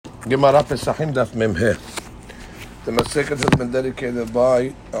Gemara Pesachim Daf Memhe. The Masechet has been dedicated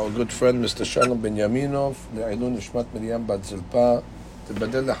by our good friend Mr. Shalom Ben Yaminov, Le'ilun Nishmat Miriam Bat Zilpa,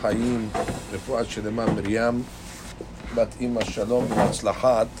 Tibadel L'Chaim, Refuat Shelema Miriam, Bat Ima Shalom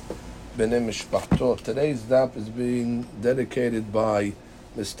V'Matzlahat, B'nei Mishpachto. Today's daf is being dedicated by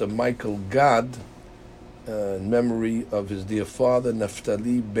Mr. Michael Gad, in memory of his dear father,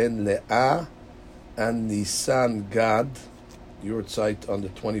 Naftali Ben Le'ah, and Nisan Gad, your site on the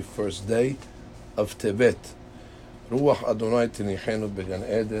 21st day of Tevet. Ruach Adonai tinichenu began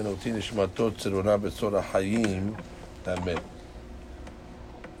Eden, uti nishmatot tzerura b'tzor ha'chayim. Amen.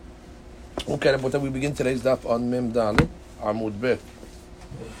 Okay, but we begin today's daf on Mem Dalet, Amud Bet.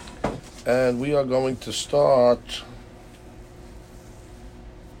 And we are going to start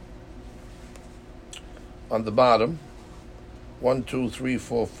on the bottom. 1, 2, 3,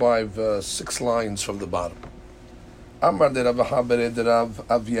 4, 5, 6 lines from the bottom. Amar de Rav Habere de Rav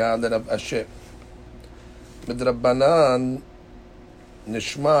Avya de Rav Asher. Midrabanan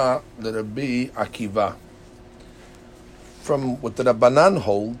Nishma de Rabbi Akiva. From what the Rabbanan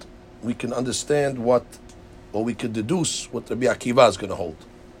hold, we can understand what, or we could deduce what Rabbi Akiva is going to hold.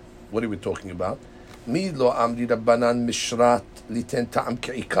 What are we talking about? Mi lo amri Rabbanan mishrat liten ta'am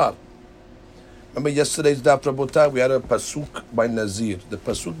ke'ikar. Remember yesterday's daf Rabotai, we had a pasuk by Nazir. The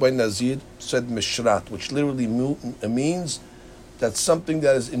pasuk by Nazir said mishrat, which literally means that something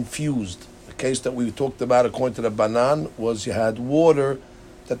that is infused. The case that we talked about according to the Banan was you had water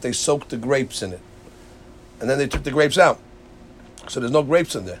that they soaked the grapes in it. And then they took the grapes out. So there's no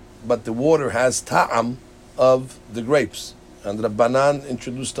grapes in there. But the water has ta'am of the grapes. And the Banan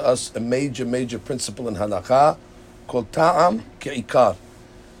introduced to us a major principle in halakha called ta'am ke'ikar.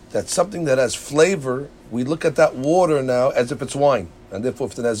 That's something that has flavor. We look at that water now as if it's wine. And therefore,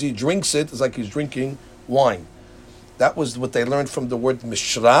 if the Nazir drinks it, it's like he's drinking wine. That was what they learned from the word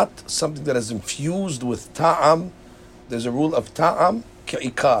mishrat, something that is infused with ta'am. There's a rule of ta'am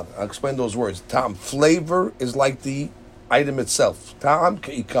ke'ikar. I'll explain those words. Ta'am, flavor is like the item itself. Ta'am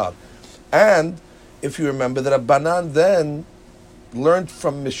ke'ikar. And if you remember, that Rabbanan then learned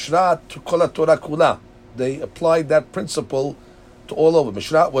from mishrat to kol Torah kula. They applied that principle to all over.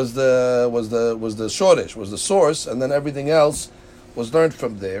 Mishrat was the shoresh, was the source, and then everything else was learned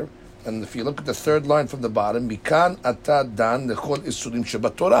from there. And if you look at the third line from the bottom, Mikan ata dan lechol isurim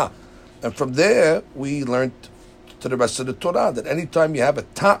shebat Torah, and from there we learned to the rest of the Torah that anytime you have a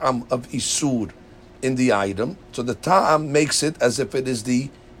ta'am of isur in the item, so the ta'am makes it as if it is the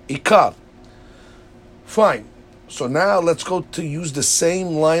ikar. Fine. So now let's go to use the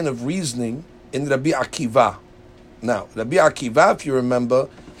same line of reasoning in Rabbi Akiva. Now, Rabbi Akiva, if you remember,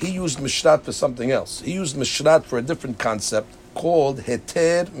 he used mishrat for something else. He used mishrat for a different concept called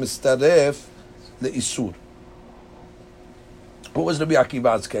heter mistaref le'isur. What was Rabbi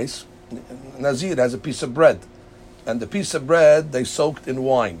Akiva's case? Nazir has a piece of bread, and the piece of bread they soaked in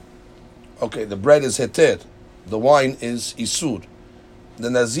wine. Okay, the bread is heter, the wine is isur.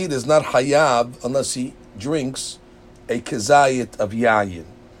 The Nazir is not hayab unless he drinks a kezayit of yayin.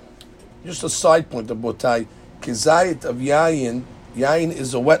 Just a side point of botai. Kezayit of yayin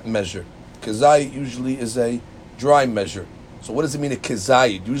is a wet measure. Kezayit usually is a dry measure. So what does it mean a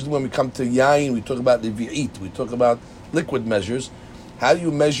kezayit? Usually when we come to yayin, we talk about levi'it, we talk about liquid measures. How do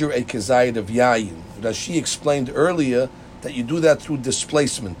you measure a kezayit of yayin? Rashi explained earlier that you do that through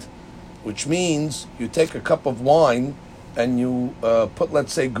displacement, which means you take a cup of wine and you put,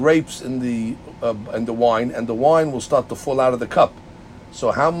 let's say, grapes in the wine, and the wine will start to fall out of the cup. So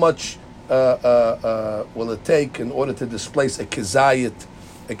how much will it take in order to displace a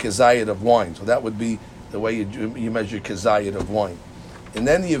kezayit of wine? So that would be the way you measure kezayit of wine. In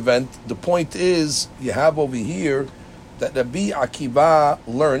any event, the point is you have over here that Rabbi Akiva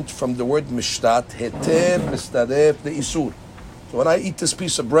learned from the word mishtat heter mistaref le'isur. So when I eat this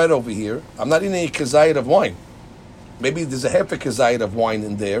piece of bread over here, I'm not eating a kezayit of wine. Maybe there's a half a kezayit of wine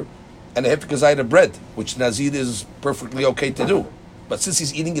in there and a half a kezayit of bread, which Nazir is perfectly okay to do. But since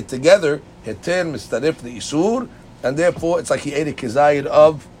he's eating it together, heter mistaref le'isur, and therefore it's like he ate a kezayit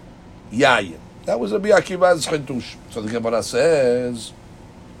of yayin. That was Rabbi Akiva's chedush. So the Gemara says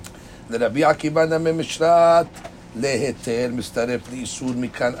that Rabbi Akiva name mishrat leheter mistaref le'isur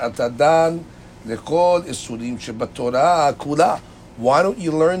mikan atadan lekol isurim shebat Torah kula. Why don't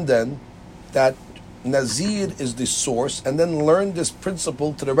you learn then that Nazir is the source, and then learn this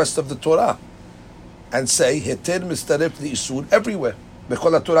principle to the rest of the Torah, and say heter mistaref le'isur everywhere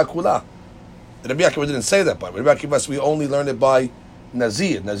bekol Torah kula? Rabbi Akiva didn't say that, but Rabbi Akiva, we only learn it by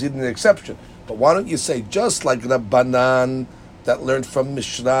Nazir. Nazir is an exception. But why don't you say just like Rabbanan that learned from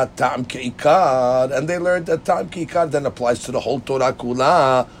Mishra Ta'am Ke'ikar, and they learned that Ta'am Ke'ikar then applies to the whole Torah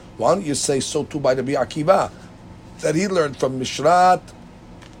Kula. Why don't you say so too by Rabbi Akiva, that he learned from Mishrat,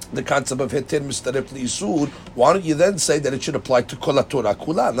 the concept of heter mistaref li'isur? Why don't you then say that it should apply to kol haTorah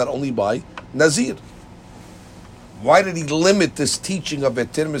kula, not only by Nazir? Why did he limit this teaching of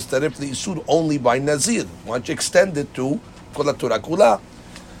heter mistaref li'isur only by Nazir? Why don't you extend it to kol haTorah kula?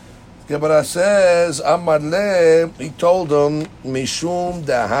 Gemara says, Amar le, he told him, Mishum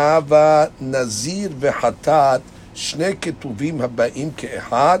dahava Nazir vehatat shne ketuvim haba'im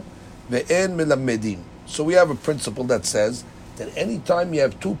ke'ehad ve'en melamedim. So we have a principle that says that anytime you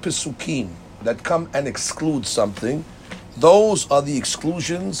have two pesukim that come and exclude something, those are the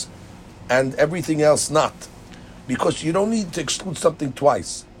exclusions and everything else not. Because you don't need to exclude something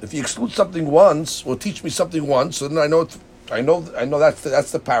twice. If you exclude something once, or teach me something once, so then I know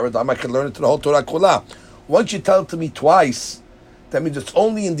that's the paradigm. I can learn it to the whole Torah Kula. Once you tell it to me twice, that means it's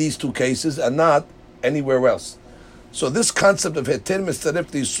only in these two cases and not anywhere else. So this concept of heter mistaref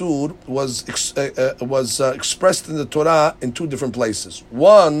li'isur was expressed in the Torah in two different places.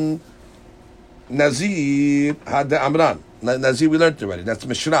 One, Nazir had the Amran. Nazir we learned already. That's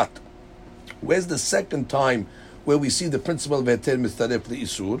Mishrat. Where's the second time where we see the principle of heter mistaref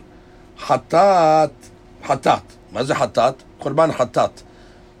li'isur? Hatat. Maza hatat? Korban hatat.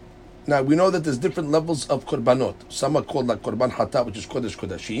 Now we know that there's different levels of korbanot. Some are called like korban hatat, which is kodesh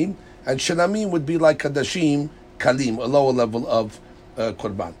kodashim, and shelamim would be like kadashim kalim, a lower level of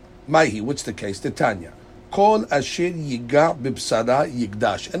korban. Maihi, what's the case? Titania. Kol asher yiga bibsara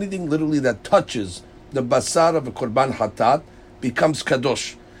yigdash. Anything literally that touches the basar of a korban hatat becomes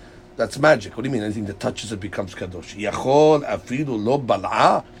kadosh. That's magic. What do you mean? Anything that touches it becomes kadosh. Yachol afilu lo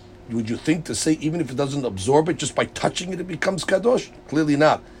bal'a. Would you think to say even if it doesn't absorb it, just by touching it, it becomes kadosh? Clearly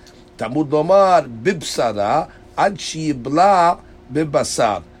not. Tamud lomar bibsara ad shibla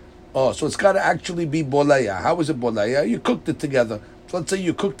bibasar. Oh, so it's got to actually be bolaya. How is it bolaya? You cooked it together. So let's say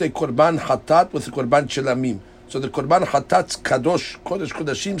you cooked a korban hatat with a korban shelamim. So the korban hatat's kadosh, kodesh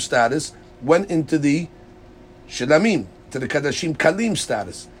kodashim status went into the shelamim, to the kadashim kalim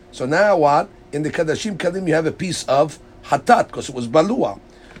status. So now what? In the kadashim kalim you have a piece of hatat because it was balua.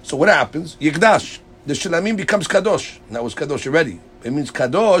 So what happens? Yigdash. The shelamim becomes kadosh. Now it was kadosh already. It means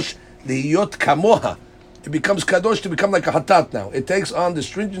kadosh liyot kamoha. It becomes kadosh to become like a hatat now. It takes on the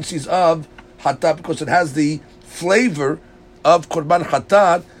stringencies of hatat because it has the flavor of korban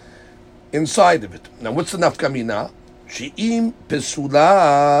hatat inside of it. Now what's the nafkamina? She'im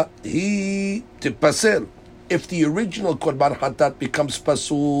pesula hi tipasel. If the original korban hatat becomes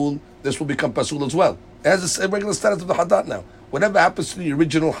pasul, this will become pasul as well. It has a regular status of the hatat now. Whatever happens to the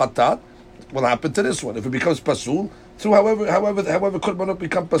original hatat will happen to this one. If it becomes pasul, through however korbanot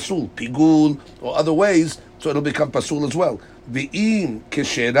become pasul, pigul or other ways, so it'll become pasul as well. V'im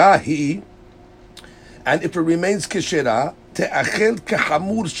kesherahi, and if it remains keshera, te'achel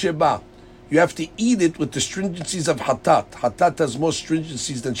kehamur sheba. You have to eat it with the stringencies of hatat. Hatat has more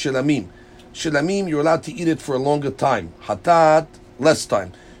stringencies than shelamim. Shelamim, you're allowed to eat it for a longer time. Hatat, less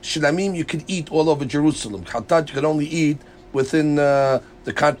time. Shelamim, you can eat all over Jerusalem. Hatat, you can only eat within the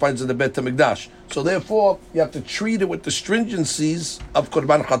confines of the Beit HaMikdash. So therefore, you have to treat it with the stringencies of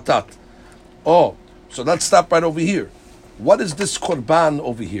Korban Hatat. Oh, so let's stop right over here. What is this Korban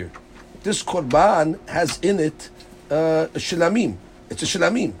over here? This Korban has in it a Shilamim. It's a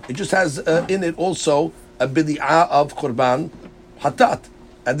Shilamim. It just has in it also a Bid'ah of Korban Hatat.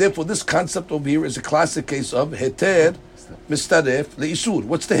 And therefore, this concept over here is a classic case of Heter Mistaref Le'isur.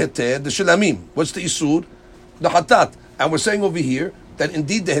 What's the Heter? The Shilamim. What's the Isur? The Hatat. And we're saying over here that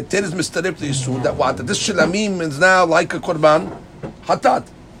indeed the heter is mistaref li'isur, that what? That this shelamim is now like a korban hatat.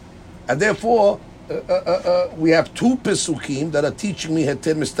 And therefore, we have two pesukim that are teaching me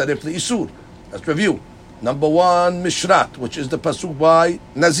heter mistaref li'isur. Let's review. Number one, Mishrat, which is the pasuk by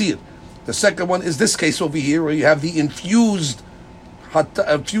Nazir. The second one is this case over here, where you have the infused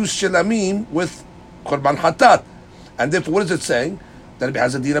shelamim with korban hatat. And therefore, what is it saying? That it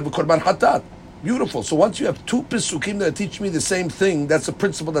has a din of a korban hatat. Beautiful. So once you have two pesukim that teach me the same thing, that's a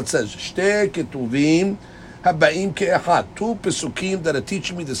principle that says shte ketuvim haba'im ke'ehad. Two pesukim that are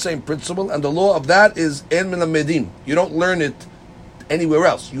teaching me the same principle, and the law of that is en melamedim. You don't learn it anywhere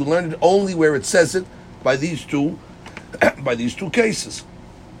else. You learn it only where it says it by these two cases.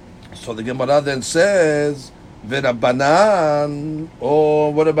 So the Gemara then says v'rabbanan. Oh,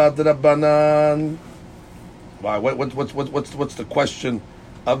 what about the Rabbanan? Why? What's the question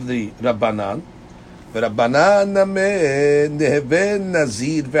of the Rabbanan? ורבנן נהווה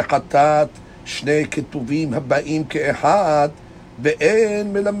נזיר וחטאת שני כתובים הבאים כאחד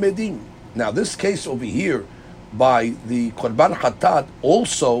ואין מלמדים. Now this case over here by the Korban Hatat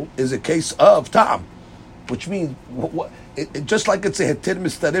also is a case of Ta'am, which means just like it's a heter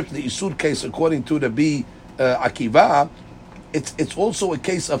mistarif, the isur case according to the Akiva, it's also a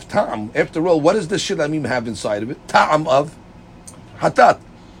case of ta'am. After all, what does the shilamim have inside of it? Ta'am of hatat.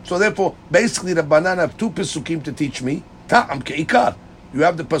 So therefore, basically the Rabbanan have two pesukim to teach me. Ta'am ke'ikar. You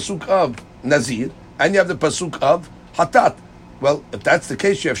have the pasuk of nazir, and you have the pasuk of hatat. Well, if that's the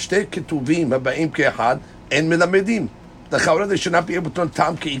case, you have shtei ketuvim haba'im ke'ehad and milamedim. The Chaura, they should not be able to learn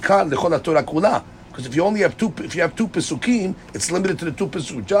ta'am ke'ikar lechol ha'torah kula. Because if you have two pesukim, it's limited to the two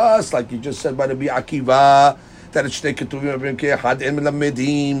pesukim. Just like you just said by the Akiva, that it's shtei ketuvim haba'im ke'ehad and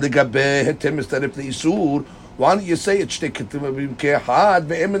milamedim legabe heter mistarif le'isur. Why don't you say it's shtei ketuvim ke'ehad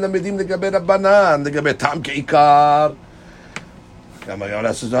ve'em milamedim legabe rabbanan legabe ta'am ke'ikar?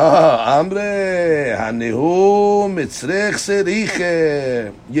 Gamara says, Amre, Hanehu mitzrech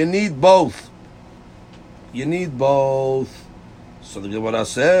seriche. You need both. You need both. So the Gemara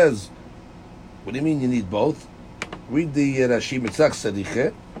says, what do you mean you need both? Read the Rashi mitzrach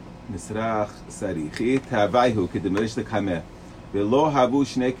seriche. Mitzrach seriche. Tavaihu kedemerish lekhameh. Velo havu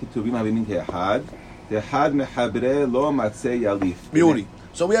shnei ketuvim havimin ke'ehad. Tehad mechabre lo matzeh yalif. Beauty.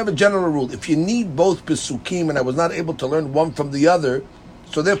 So we have a general rule. If you need both pesukim, and I was not able to learn one from the other,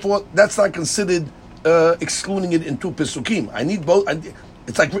 so therefore that's not considered excluding it in two pesukim. I need both.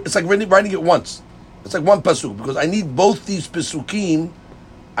 It's like writing it once. It's like one pasuk, because I need both these pesukim.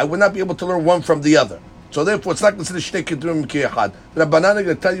 I would not be able to learn one from the other. So therefore it's not considered shtei ketuvim ke'ehad. The Rabbanan are going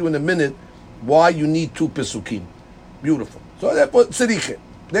to tell you in a minute why you need two pesukim. Beautiful. So therefore tzeriche.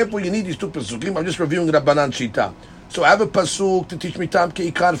 Therefore you need these two pesukim. I'm just reviewing the Rabbanan shita. So I have a pasuk to teach me tam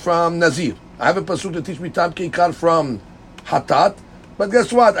ke'ikar from Nazir. I have a pasuk to teach me tam ke'ikar from Hatat. But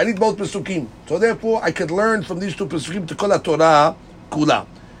guess what? I need both pasukim. So therefore, I could learn from these two pasukim to kol Torah kula.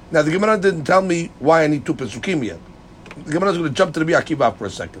 Now the Gemara didn't tell me why I need two pasukim yet. The Gemara is going to jump to Rabbi Akiva for a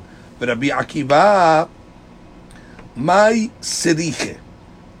second. But Rabbi Akiva, my seriche.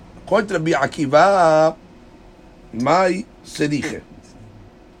 According to Rabbi Akiva, my seriche.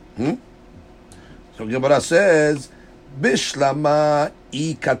 So Gemara says, Bishlama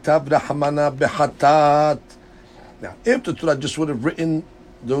I katav rahmana behatat. Now, if the Torah just would have written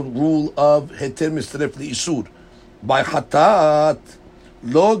the rule of heter mistaref li'isur by hatat,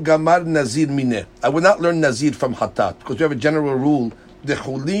 lo gamar nazir mineh. I would not learn nazir from hatat, because we have a general rule, the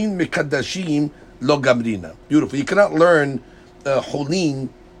cholin mikadashim lo gamrina. Beautiful. You cannot learn cholin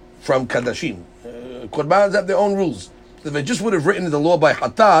from kadashim. Korbans have their own rules. If I just would have written the law by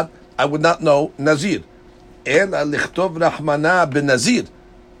hatat, I would not know nazir. Ela lichtov rahmana benazir.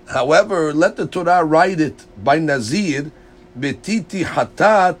 However, let the Torah write it by nazir, betiti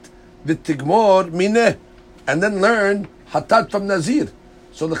hatat, betigmor mineh, and then learn hatat from nazir.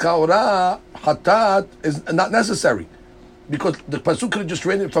 So the chaura hatat is not necessary, because the pasuk could have just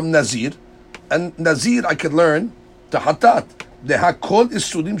written it from nazir, and nazir I could learn to hatat. The hakol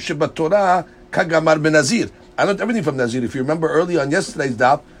isurim shebatorah kagamar benazir. I learned everything from nazir. If you remember earlier on yesterday's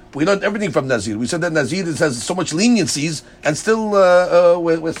daf, we learned everything from Nazir. We said that Nazir has so much leniencies, and still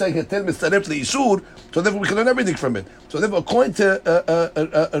we're saying heter mistaref le'isur, so therefore we can learn everything from it. So therefore, according to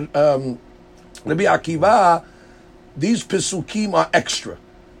Rabbi Akiva, these pesukim are extra.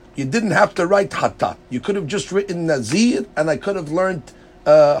 You didn't have to write hatat. You could have just written Nazir, and I could have learned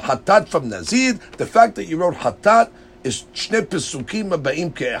hatat from Nazir. The fact that you wrote hatat is shnei pesukim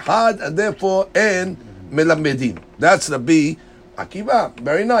ba'im ke'ehad, and therefore en melamedim. That's Rabbi Akiva,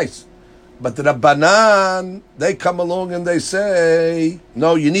 very nice. But the Rabbanan, they come along and they say,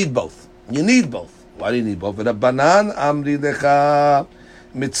 no, you need both. You need both. Why do you need both? Rabbanan amri lecha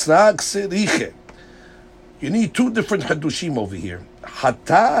mitzrach seriche. You need two different hadushim over here.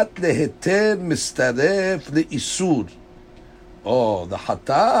 Hatat leheter mistaref leisur. Oh, the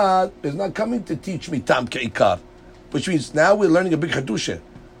hatat is not coming to teach me tam ke'ikar, which means now we're learning a big hadusha.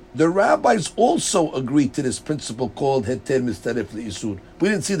 The rabbis also agreed to this principle called heter mistaref le'isur. We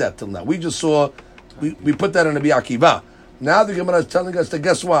didn't see that till now. We just saw, we put that in Rabbi Akiva. Now the Gemara is telling us that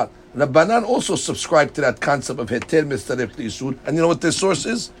guess what? Rabbanan also subscribed to that concept of heter mistaref le'isur. And you know what their source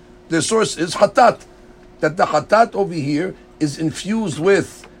is? Their source is hatat. That the hatat over here is infused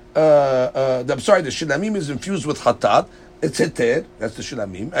with, the shilamim is infused with hatat. It's heter, that's the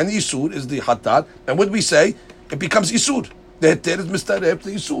shilamim. And isur is the hatat. And what do we say? It becomes isur. The heter is mistaref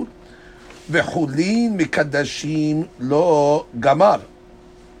le'isur. V'chulin mikadashim lo gamar.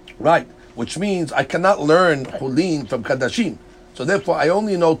 Right, which means I cannot learn chulin from kadashim. So therefore, I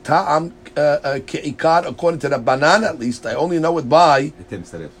only know ta'am ke'ikar according to the Rabbanan at least. I only know it by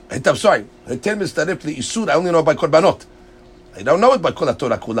heter mistaref le'isur. I only know it by korbanot. I don't know it by kol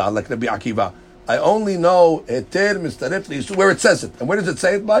Torah kula like Rabbi Akiva. I only know heter mistaref le'isur where it says it. And where does it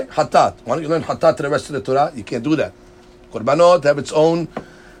say it by? Hatat. Why don't you learn hatat to the rest of the Torah? You can't do that. Korbanot have its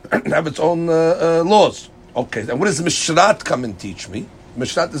own laws. Okay, and what does Mishrat come and teach me?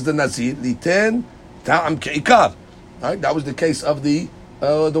 Mishrat is the Nazir. Liten ta'am ke'ikar. Right, that was the case of the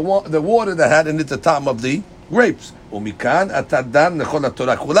water that had in it the ta'am of the grapes. Umikan atadan lechol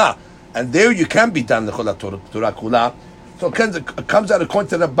Torah kula. And there you can be done lechol Torah kula. So it comes out according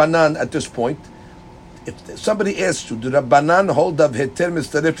to the Rabbanan at this point. If somebody asks you, do Rabbanan hold of heter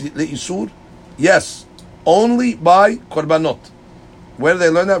mistaref le'isur? Yes, only by korbanot. Where do they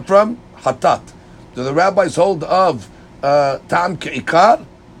learn that from? Hatat. Do the rabbis hold of ta'am ke'ikar?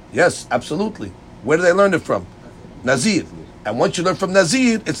 Yes, absolutely. Where do they learn it from? Nazir. And once you learn from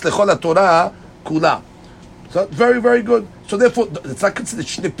Nazir, it's lechol Torah kula. So very, very good. So therefore, it's not considered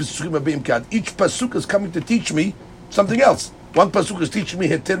shnei pesukim b'imkad. Each pasuk is coming to teach me something else. One pasuk is teaching me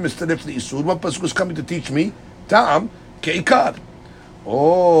heter mistaref le'isur. One pasuk is coming to teach me ta'am ke'ikar.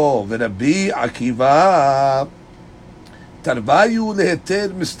 Oh, v'Rabbi Akiva tarvayu leheter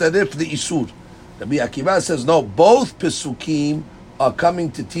mistaref le'isur. Rabbi Akiva says no. Both pesukim are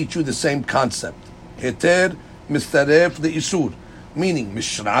coming to teach you the same concept. Heter mistaref le'isur. Meaning,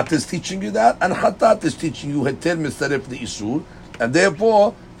 Mishrat is teaching you that, and Hatat is teaching you Heter Mistaref Le'isur, and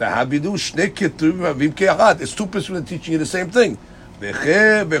therefore, V'habidu Shnei Ketuvim Avim Ke'achad. It's two people teaching you the same thing.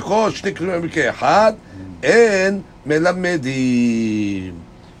 V'cheh V'cho Shnei Ketuvim Avim Ke'achad En Melamedim.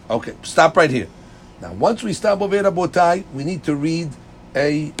 Okay, stop right here. Now, once we stop over here, Rabotai, we need to read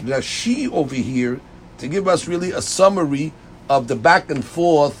a Rashi over here to give us really a summary of the back and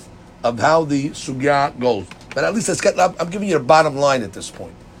forth of how the Sugya goes. But at least I'm giving you a bottom line at this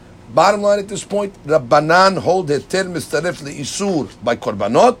point. Bottom line at this point, Rabbanan hold heter mistaref le'isur by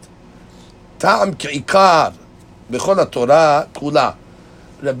korbanot, ta'am ke'ikar b'chol Torah kula.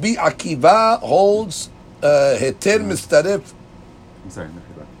 Rabbi Akiva holds heter mistaref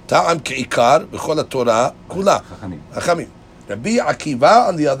ta'am ke'ikar b'chol Torah kula. Chachamim. Rabbi Akiva,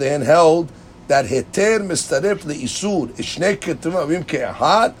 on the other hand, held that heter mistaref le'isur is shnei ketuvim avim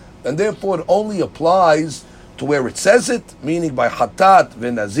ke'ahad, and therefore it only applies to where it says it, meaning by Hatat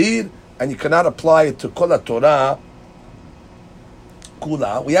v'Nazir, and you cannot apply it to Kol Torah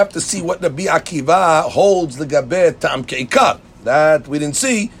Kula. We have to see what Rabbi Akiva holds the Gabeh Ta'am Ke'ikar. That we didn't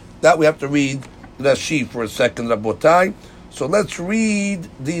see. That we have to read Rashi for a second, Rabotai. So let's read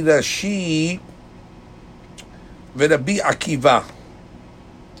the Rashi v'Rabbi Akiva.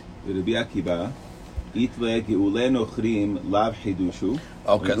 Rabbi Akiva, Itle ge'ule nochrim lav hidushu.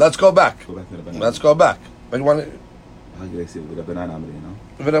 Okay, let's go back. Let's go back. But you want to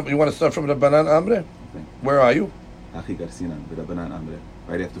start from Rabbanan Amre? Where are you? Right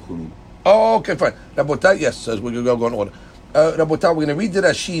after Chumin. Oh, okay, fine. Rabotai, yes, says we're going to go in order. Rabotai, we're going to read the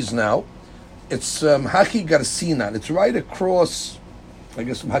Rashis now. It's Haki Garsinan. It's right across, I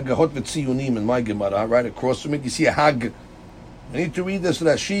guess, from Hagahot V'Tziyunim in my Gemara, right across from it. You see a Hag. You need to read this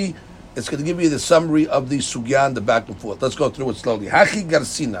Rashi. It's going to give you the summary of the Sugya and the back and forth. Let's go through it slowly. Haki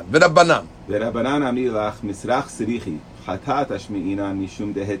Garsinan. V'Rabbanan. V'Rabbanan amilach misrach sirichi chatat ashmi'ina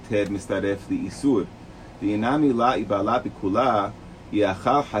mishum deheter mistaref li'isur v'inami la ibala b'kula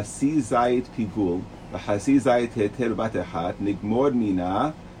yachal hasi zayit pigul v'hasi zayit heter bat echat nigmor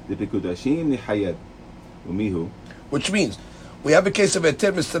mina debekudashim nihayed umihu. Which means, we have a case of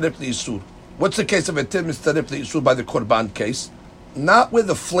heter mistaref li'isur. What's the case of heter mistaref li'isur by the Korban case? Not where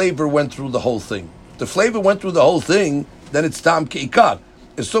the flavor went through the whole thing. If the flavor went through the whole thing, then it's Ta'am Ke'ikar.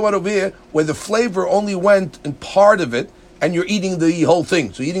 It's so out over here where the flavor only went in part of it, and you're eating the whole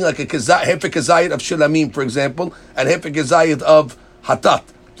thing. So you're eating like a half a kazayit of shilamim, for example, and half a kazayit of hatat.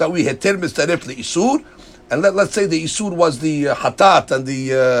 So we heter mistaref le'isur, and let's say the isur was the hatat, and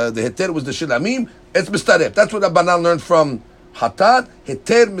the heter was the shilamim. It's mistaref. That's what Rabbanan learned from hatat.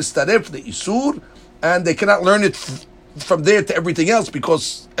 Heter mistaref le'isur, and they cannot learn it from there to everything else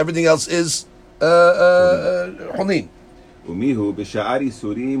because everything else is honin. ומיהו בשאר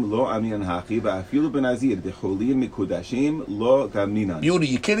איסורים לא אמינן הכי ואפילו בנזיר דחולים מקודשים לא גמינן. Beauty,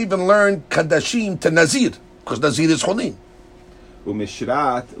 you can't even learn kadashim to nazir because nazir is honin.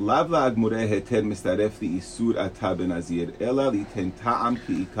 ומשרת לאו להגמורה היתר מצטרף לאיסור אתה בנזיר אלא ליתן טעם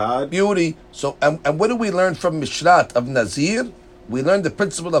כעיקר. Beauty. So and what do we learn from Mishrat of Nazir? We learn the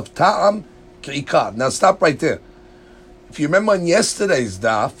principle of ta'am ka'ikar. Now stop right there. If you remember on yesterday's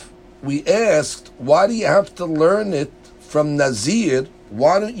daf, we asked, why do you have to learn it from Nazir?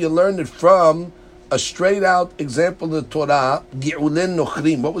 Why don't you learn it from a straight out example of the Torah, Ge'ulen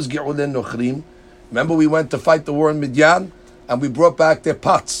Nochrim? What was Ge'ulen Nochrim? Remember we went to fight the war in Midian and we brought back their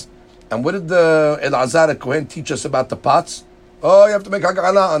pots. And what did the Elazar Kohen teach us about the pots? Oh, you have to make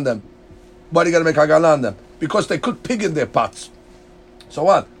Hagala on them. Why do you got to make Hagala on them? Because they cook pig in their pots. So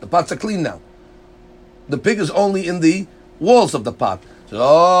what? The pots are clean now. The pig is only in the walls of the pot.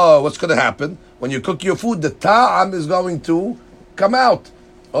 So, what's going to happen? When you cook your food, the ta'am is going to come out.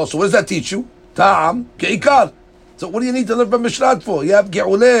 Oh, so what does that teach you? Ta'am ke'ikar. So what do you need to learn from Mishrat for? You have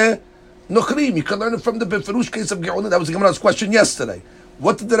ge'uleh nukhrim. You can learn it from the beferush case of ge'uleh. That was the Gemara's question yesterday.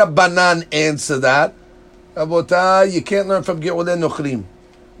 What did the Rabbanan answer that? Rabotai, you can't learn from ge'uleh nukhrim.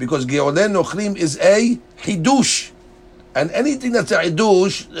 Because ge'uleh nukhrim is a hidush. And anything that's a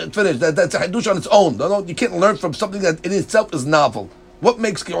hidush, finish, that's a hidush on its own. No, you can't learn from something that in itself is novel. What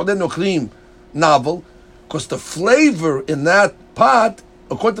makes ge'uleh nukhrim novel? Because the flavor in that pot,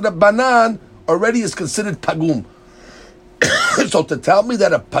 according to the Banan, already is considered pagum. So to tell me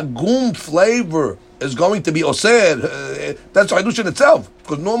that a pagum flavor is going to be osir, that's a hidush in itself.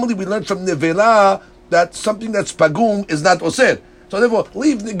 Because normally we learn from nevela that something that's pagum is not osir. So therefore,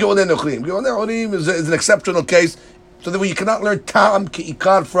 leave ge'uleh nukhrim. Ge'uleh nukhrim is an exceptional case. So therefore, you cannot learn ta'am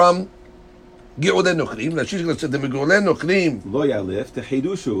ke'ikar from ge'uleh nukhrim. Rashi's going to say the ge'uleh nukhrim. Lo yalif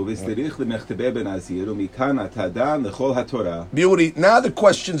tehidushu v'sterich lemechtabeh benazir u'mikan atadan lechol haTorah. Beauty. Now the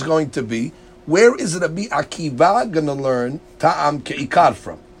question is going to be, where is Rabbi Akiva going to learn ta'am ke'ikar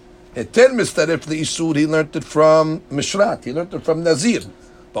from? Heter mistaref the isur, he learned it from Mishrat, he learned it from Nazir.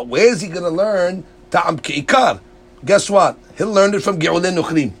 But where is he going to learn ta'am ke'ikar? Guess what? He'll learn it from ge'uleh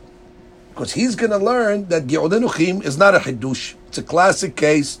nukhrim. Because he's going to learn that ge'uleh nukhrim is not a hidush. It's a classic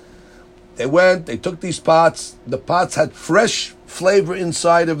case. They took these pots. The pots had fresh flavor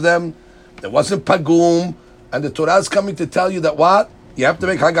inside of them. There wasn't pagum. And the Torah is coming to tell you that what? You have to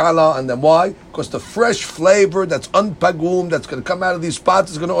make hagala. And then why? Because the fresh flavor that's unpagum, that's going to come out of these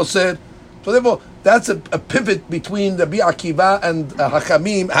pots is going to osir. So therefore, that's a pivot between the Rabbi Akiva and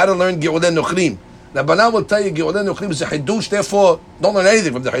Hakamim, how to learn ge'uleh nukhrim. Now, Banan will tell you ge'uleh nukhrim is a hidush, therefore don't learn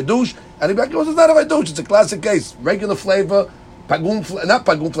anything from the hidush. And Rabbi Akiva says it's not a hidush, it's a classic case. Regular flavor, not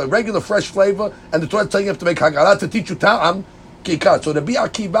pagum flavor, regular fresh flavor, and the Torah telling you have to make hagala to teach you ta'am ke'ikar. So Rabbi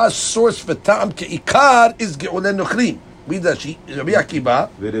Akiva's source for ta'am ke'ikar is ge'uleh nukhrim. Read that sheet. Rabbi Akiva.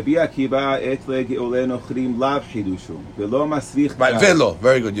 Rabbi Akiva etle ge'uleh nukhrim lav hidushu. Velo masrich. Right, velo.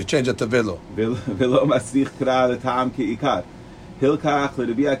 Very good. You change it to velo. Velo masrich kra l'ta'am ke'ikar. Hilkach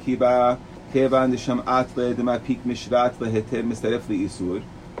l'Rabbi Akiva kevan d'sham'at l'demapik mishrat l'heter mistaref l'isur.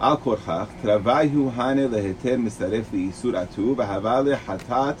 Al korchach travayu hane leheter mistaref leisur atu v'hava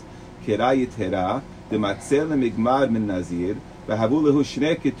lehatat kera yitera dematzel lemigmar min nazir v'havu lehu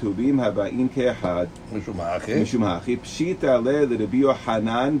shnei ketubim haba'in ke'echad mishum hachi pshita le l'Rabbi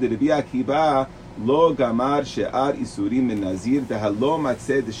Yochanan d'Rabbi Akiva lo gamar she'ar isurim min nazir d'halo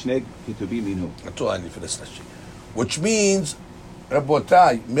matzeh d'shnei ketubim minhu. That's all I need for this session. Which means,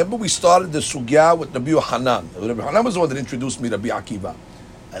 Rabotai, remember we started the sugya with Rabbi Yochanan. Rabbi Yochanan was the one that introduced me to Rabbi Akiva.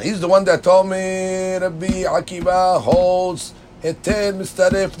 And he's the one that told me Rabbi Akiva holds heter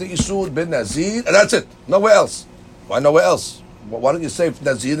mistaref the isur ben Nazir, and that's it. Nowhere else. Why nowhere else? Why don't you say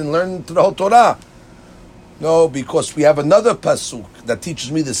Nazir and learn to the whole Torah? No, because we have another pasuk that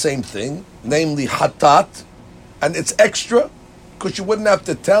teaches me the same thing, namely hatat, and it's extra because you wouldn't have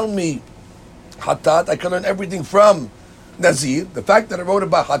to tell me hatat. I can learn everything from Nazir. The fact that I wrote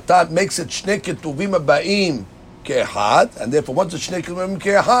about hatat makes it shnei ketuvim ba'im ke'ehad, and therefore once it's shnei ketuvim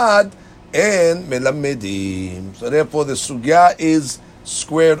ke'ehad, and melamedim. So therefore the sugya is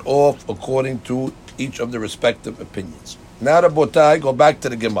squared off according to each of the respective opinions. Now Rabotai, go back to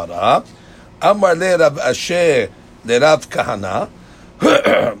the Gemara. Amar le Rav Asher le Rav Kahana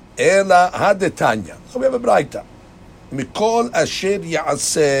ela hadetanya. So we have a braita. Mikol asher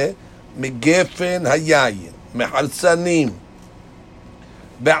ya'aseh megefen hayayin meharsanim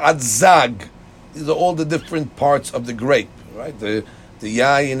be'adzag. These are all the different parts of the grape, right? The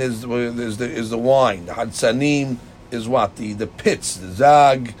yayin is the wine. The hadsanim is what? The pits. The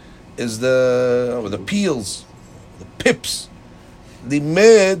zag is the peels, the pips. The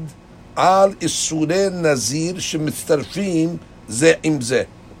med al isurei nazir shemitztarfim ze im ze.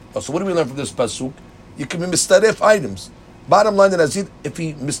 So what do we learn from this pasuk? You can be mistaref items. Bottom line, the nazir, if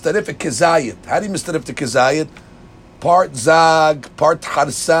he mistaref a kezayit, how do you mistaref the kezayit? Part zag, part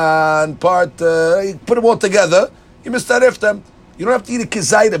harsan, part you put them all together. You mistaref them. You don't have to eat a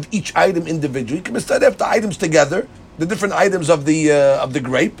kezayit of each item individually. You can mistaref the items together, the different items of the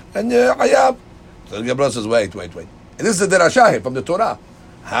grape, and ayab. So the Gemara says, wait. And this is the derashah from the Torah.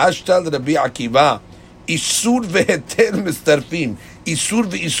 Hashtal Rabbi Akiva, isur veheter mistarfim, isur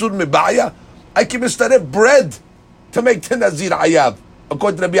veisur mebaya. I can mistaref bread to make the nazir ayab.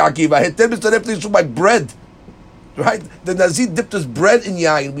 According to Rabbi Akiva, heter mistaref isur by bread. Right? The Nazir dipped his bread in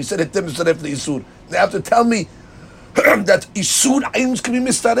yayin. We said heter mistaref isur. They have to tell me that isur items can be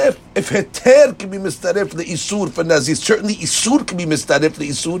mistaref. If heter can be mistaref the isur for Nazir, certainly isur can be mistaref the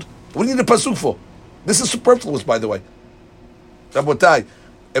isur. What do you need a pasuk for? This is superfluous, by the way. Rabotai,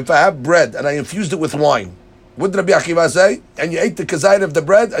 if I have bread and I infused it with wine, would Rabbi Akiva say, and you ate the kazayit of the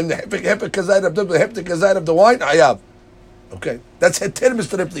bread and the kazayit of the wine? I have. Okay, that's heter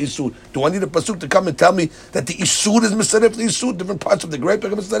mistaref le'isur. Do I need a pasuk to come and tell me that the isur is mistaref le'isur? Different parts of the grape are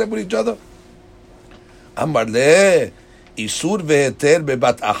mistaref with each other? Amar le isur veheter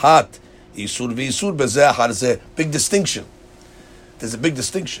bebat ahat, isur ve'isur bezeh ahar zeh. Big distinction. There's a big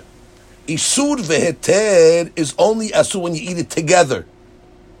distinction. Isur veheter is only asur when you eat it together.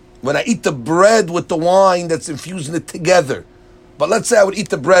 When I eat the bread with the wine that's infusing it together. But let's say I would eat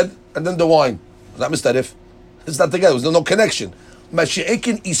the bread and then the wine. Is that mistaref? It's not together. There's no connection.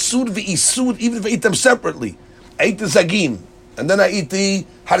 Mashi'ekin isur v'isur, even if I eat them separately. I eat the zagim, and then I eat the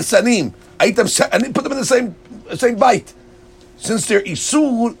harsanim. I eat them and put them in the same bite. Since they're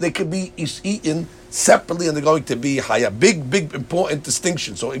isur, they could be eaten separately, and they're going to be haya. Big, important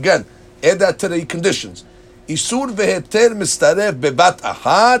distinction. So again, add that to the conditions. Isur veheter mistaref bebat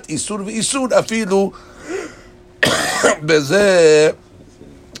ahat, isur v'isur afilu bezeh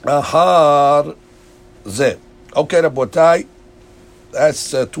ahar zeh. Okay, Rabotai,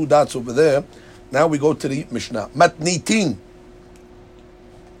 that's 2 dots over there. Now we go to the Mishnah. Matnitin.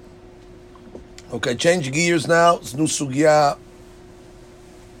 Okay, change gears now. It's new sugya.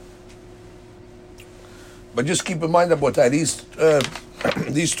 But just keep in mind, Rabotai,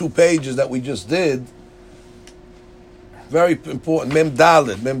 these 2 pages that we just did, very important. Mem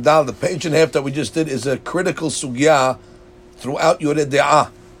Daled. The page and a half that we just did is a critical sugya throughout your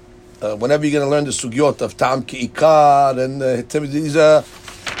De'ah. Whenever you're going to learn the sugyot of Ta'am Ki'ikar, and these are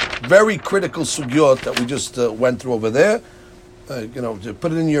very critical sugyot that we just went through over there. To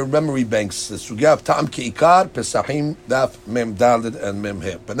put it in your memory banks. The sugya of Ta'am Ki'ikar, Pesachim, Daf, Mem Daled, and Mem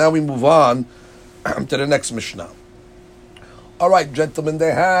He. But now we move on to the next Mishnah. All right, gentlemen,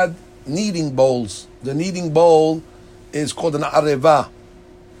 they had kneading bowls. The kneading bowl is called an areva.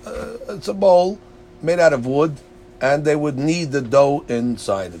 It's a bowl made out of wood, and they would knead the dough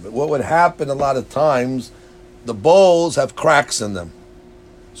inside of it. What would happen a lot of times, the bowls have cracks in them.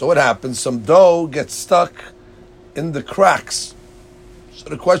 So what happens? Some dough gets stuck in the cracks. So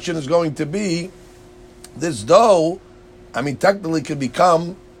the question is going to be, this dough, technically could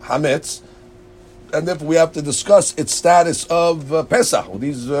become hametz, and therefore we have to discuss its status of Pesach,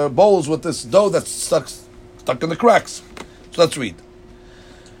 these bowls with this dough that's stuck in the cracks. So let's read.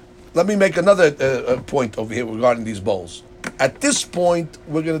 Let me make another point over here regarding these bowls. At this point,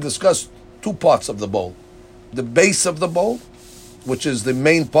 we're going to discuss 2 parts of the bowl. The base of the bowl, which is the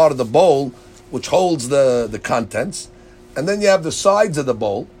main part of the bowl, which holds the contents. And then you have the sides of the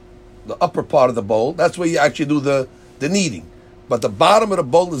bowl, the upper part of the bowl. That's where you actually do the kneading. But the bottom of the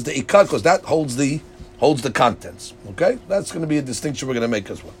bowl is the ikar, because that holds the contents. Okay? That's going to be a distinction we're going to make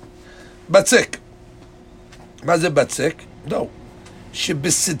as well. Batzik. Mazeh batzik? No.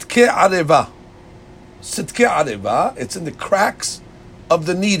 Shebisitke areva. Sitke areva, it's in the cracks of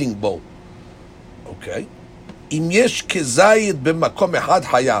the kneading bowl. Okay. Im yesh kezayid b'makom echad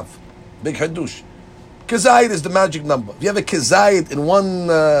hayav. Big hadush. Kezayid is the magic number. If you have a kezayid in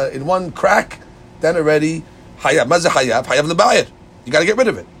one crack, then already hayav. Mazeh hayav? Hayav l'bayir. You got to get rid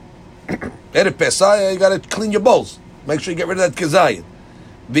of it. Erev Pesach, you got to clean your bowls. Make sure you get rid of that kezayid.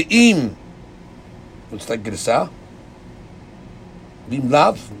 V'im. Looks like grisa. V'im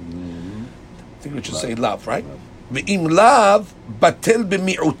lav. I think we should say lav, right? V'im lav batel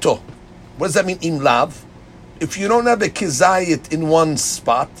b'mi'uto. What does that mean, im lav? If you don't have a kezayit in one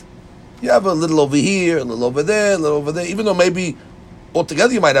spot, you have a little over here, a little over there, a little over there, even though maybe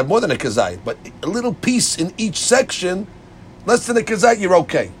altogether you might have more than a kezayit, but a little piece in each section, less than a kezayit, you're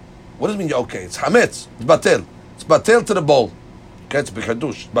okay. What does it mean you're okay? It's hametz, it's batel. It's batel to the bowl. Okay, it's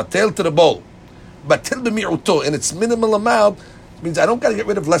b'chadush. Batel to the bowl. Batel b'mi'uto, in its minimal amount, means I don't got to get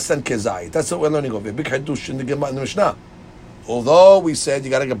rid of less than kezayit. That's what we're learning over here. Big hadush in the Gemara in the Mishnah. Although we said you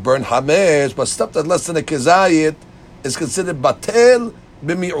got to get burn hametz, but stuff that's less than a kezayit is considered batel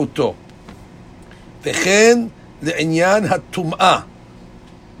b'mi'uto. V'chen le'inyan hatum'ah.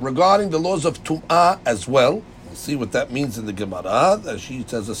 Regarding the laws of tum'ah as well, we'll see what that means in the Gemara. As she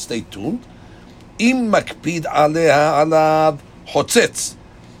says, stay tuned. Im makpid aleha alav hotzitz.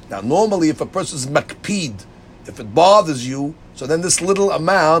 Now, normally, if a person's makpid, if it bothers you, so then this little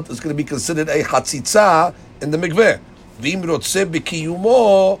amount is going to be considered a hatzitza in the mikveh. V'im rotzeh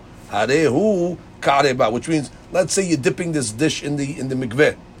b'kiyumo harehu kareba, which means, let's say you're dipping this dish in the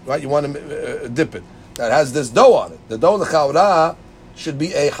mikveh, right? You want to dip it. That has this dough on it. The dough, the chaura, should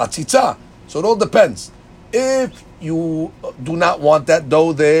be a hatzitza. So it all depends. If you do not want that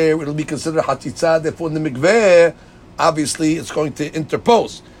dough there, it'll be considered hatzitza. Therefore, in the mikveh, obviously, it's going to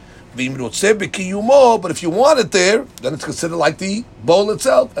interpose. But if you want it there, then it's considered like the bowl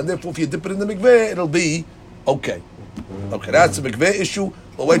itself, and therefore if you dip it in the mikveh, it'll be okay. Okay, that's a mikveh issue.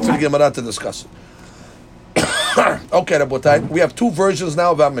 We'll wait for the Gemara to discuss it. Okay, Rabotai, we have two versions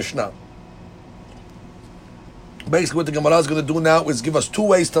now of our Mishnah. Basically, what the Gemara is going to do now is give us two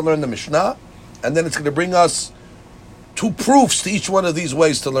ways to learn the Mishnah, and then it's going to bring us two proofs to each one of these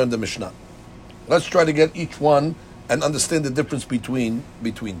ways to learn the Mishnah. Let's try to get each one and understand the difference between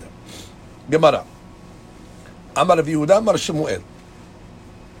them. Gemara. Amar Rav Yehuda, Amar Shemuel.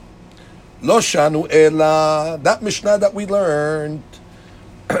 Lo shanu ela. That Mishnah that we learned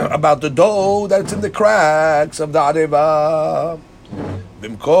about the dough that's in the cracks of the areva.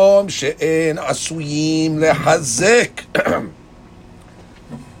 Bimkom she'en asuyim lehazek.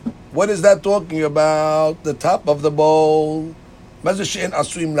 What is that talking about? The top of the bowl. Mazer she'en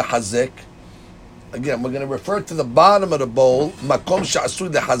asuyim lehazek. Again, we're going to refer to the bottom of the bowl. Makom she'asui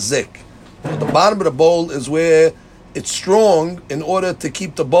lehazek. The bottom of the bowl is where it's strong in order to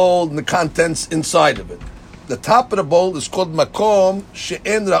keep the bowl and the contents inside of it. The top of the bowl is called makom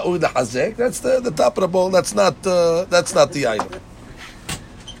she'en ra'ui lehazek. That's the top of the bowl. That's not the item.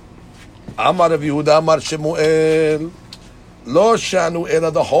 Amar Rav Yehuda, Amar Shemuel. Lo shanu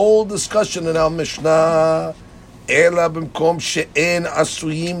ela. The whole discussion in our Mishnah. Ela b'mkom she'en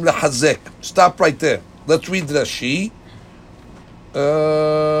asuyim lehazek. Stop right there. Let's read Rashi.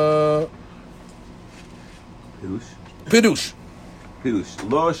 Pirush.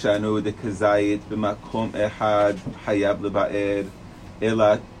 לא שנו דכזית במקום אחד חייב לבאר אלא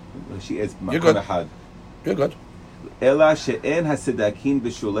שיעץ במקום אחד. You're good. אלא שאין הסדקים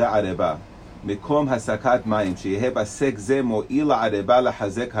בשולי ערבה מקום הסקת מים שיהיה בסק זה מועיל לערבה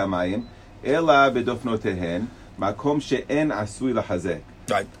לחזק המים אלא בדופנותיהן מקום שאין עשוי לחזק.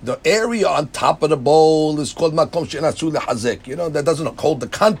 Right. The area on top of the bowl is called makom she'en asui lehazek. You know, that doesn't hold the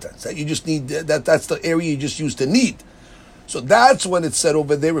contents. That you just need that's the area you just use to knead. So that's when it said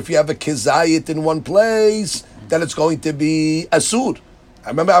over there, if you have a kezayit in one place, then it's going to be asur. I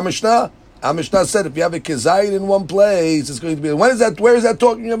remember our Mishnah. Our Mishnah said if you have a kezayit in one place, it's going to be. When is that? Where is that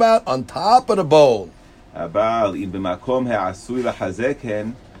talking about? On top of the bowl. אבל אם במקום העשוי לחזק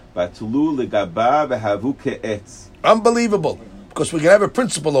הן בתלו לגבה והוו כעץ. Unbelievable. Because we can have a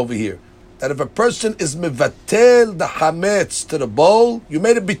principle over here that if a person is mevatel the hametz to the bowl, you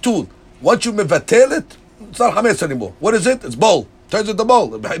made a bitul. Once you mevatel it, it's not hametz anymore. What is it? It's bowl. Turns into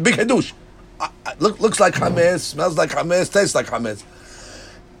bowl. Big hadush. Looks like hametz, smells like hametz, tastes like hametz.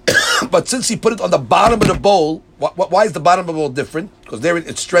 But since he put it on the bottom of the bowl, why is the bottom of the bowl different? Because there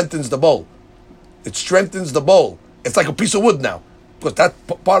it strengthens the bowl. It strengthens the bowl. It's like a piece of wood now. Because that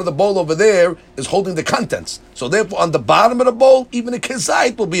part of the bowl over there is holding the contents. So therefore, on the bottom of the bowl, even a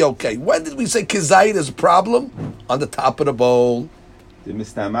kezayit will be okay. When did we say kezayit is a problem? On the top of the bowl.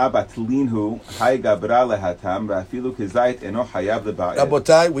 Rabotai,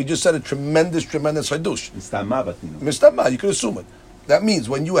 we just said a tremendous hadush. Mistama, you can assume it. That means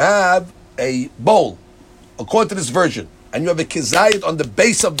when you have a bowl, according to this version, and you have a kezayit on the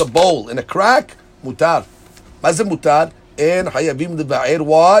base of the bowl in a crack, mutar. Mazem mutar. And hayavim leba'er.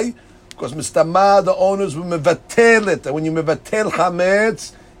 Why? Because mistama, the owners will mevatel it, and when you mevatel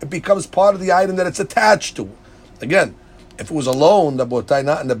chametz, it becomes part of the item that it's attached to. Again, if it was alone, the botai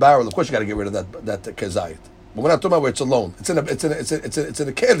not in the barrel, of course you got to get rid of that kezayit. But we're not talking about where it's alone. It's in a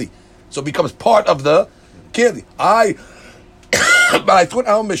keli, so it becomes part of the keli. But I thought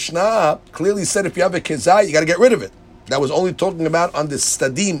our Mishnah clearly said if you have a kezayit, you got to get rid of it. That was only talking about on the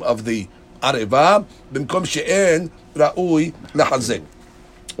stadim of the areva b'mkom she'en ra'ui lehazek.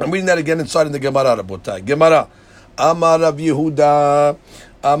 I'm reading that again inside in the Gemara, Rabotai. Gemara. Amar Rav Yehuda,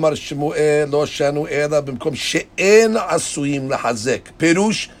 Amar Shemuel, lo shanu ela b'mkom she'en asuyim lehazek.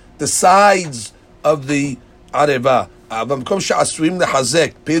 Perush, the sides of the areva. B'mkom she'asuyim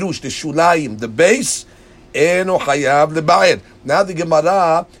lehazek. Perush, the shulayim, the base. Eno chayav leba'er. Now the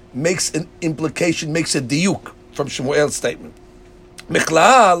Gemara makes an implication, makes a diuk from Shemuel's statement.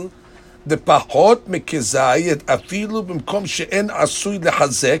 Michlal, the pachot mekezayit afilu b'mkom she'en asui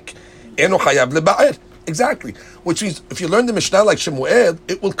lehazek eno chayav leba'er. Exactly. Which means if you learn the Mishnah like Shemuel,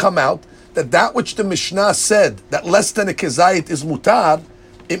 it will come out that which the Mishnah said that less than a kezayit is mutar,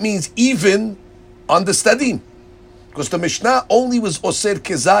 it means even on the stadim. Because the Mishnah only was oser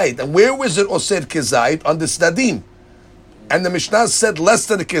kezayit, and where was it oser kezayit? On the stadim. And the Mishnah said less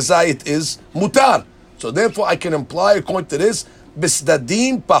than a kezayit is mutar. So therefore I can imply according to this,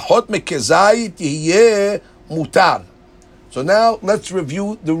 Bisdadim pachot mekezayit yeh mutar. So now let's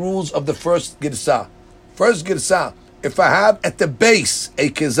review the rules of the first girsah. First girsah, if I have at the base a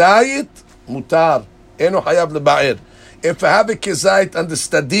kezayit, mutar, eno hayav leba'er. If I have a kezayit on the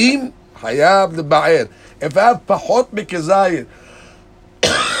stadim, hayav leba'er. If I have pachot mekezayit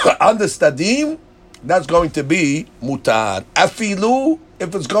on the stadim, that's going to be mutar. Afilu,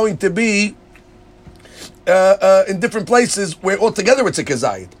 if it's going to be in different places where altogether it's a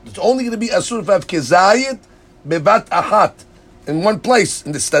kezayit. It's only going to be asur if I have kezayit bevat ahat in one place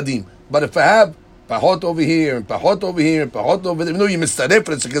in the stadim. But if I have pachot over here and pachot over here and pachot over there, even though you mistaref,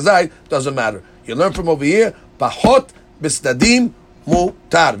 it's a kezayit, doesn't matter. You learn from over here, pachot bistadim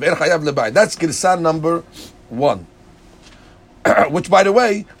mutar. Ve'en chayav leba'er. That's girsan number 1. Which, by the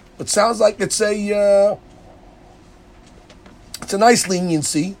way, it sounds like it's a nice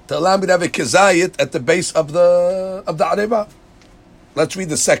leniency to allow me to have a kezayit at the base of the areva. Let's read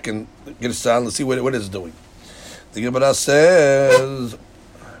the second girsan. Let's see what it's doing. The Gemara says,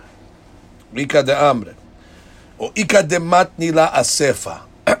 "Ika de amre, or ika de matni la asefa."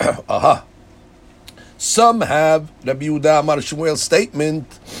 Aha. Some have Rabbi Yehuda Amar Shmuel's statement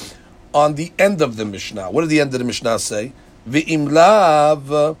on the end of the Mishnah. What did the end of the Mishnah say? V'im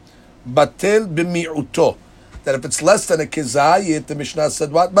lav batel b'mi'uto. That if it's less than a kezayit, the Mishnah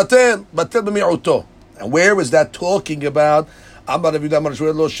said what? Batel b'mi'uto. And where was that talking about? Amar Rabbi Yehuda Amar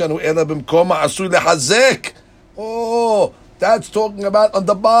Shmuel lo shanu ela b'mkom ha'asui lehazek. Oh, that's talking about on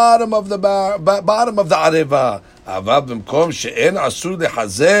the bottom of the bottom of the areva. Avav b'mkom she'en asui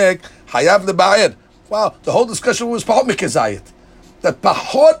lehazek hayav leba'er. Wow, the whole discussion was pachot mekezayit. That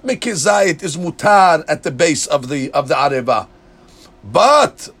pachot mekezayit is mutar at the base of the areva,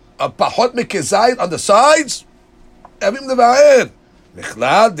 but a pachot mekezayit on the sides, avim leba'er.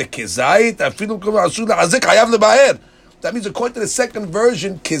 Mechlal de kezayit afilu kol asur lehazik hayav leba'er. That means according to the second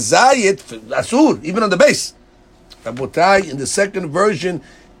version, kezayit asur even on the base. Rabotai, in the second version,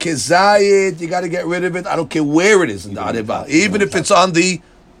 kezayit you got to get rid of it. I don't care where it is in the areva, even if it's on the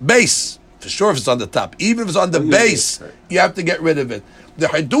base. For sure, if it's on the top, even if it's on the base, you have to get rid of it. The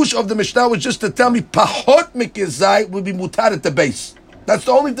hadush of the Mishnah was just to tell me pachot mekezayit will be mutar at the base. That's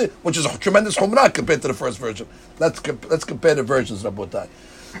the only thing, which is a tremendous chumrah compared to the first version. Let's compare the versions, Rabotai.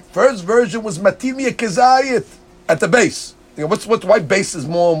 First version was matimi kezayit at the base. You know, why base is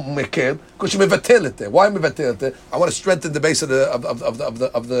more mekel? Because you mevatel it there. Why mevatel it there? I want to strengthen the base of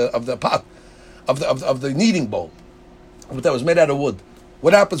the pot of the kneading bowl, but that was made out of wood.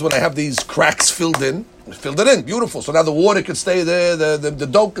 What happens when I have these cracks filled it in, beautiful. So now the water can stay there, the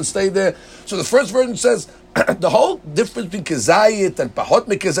dough can stay there. So the first version says, the whole difference between kezayit and pachot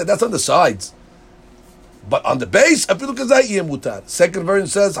mekezayit, that's on the sides. But on the base, afilu kezayit yeh mutar. Second version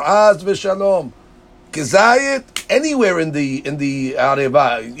says, haz v'shalom. Kezayit, anywhere in the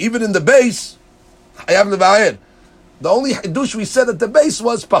areva, even in the base, hayav leva'er. The only hadush we said at the base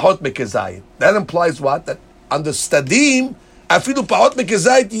was pachot mekezayit. That implies what? That on the stadim, afilu pachot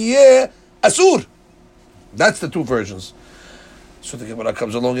mekezayit yeh asur. That's the two versions. So the Gemara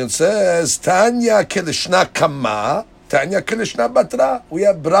comes along and says, Tanya kelishna kama, Tanya kelishna batra. We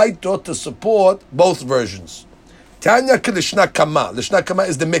have braytot to support both versions. Tanya kelishna kama. Lishna kama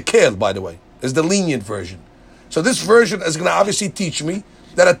is the mekel, by the way, is the lenient version. So this version is going to obviously teach me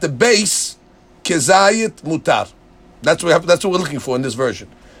that at the base, kezayit mutar. That's what we're looking for in this version.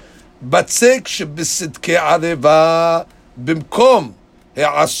 Batzek shebisidke areva bimkom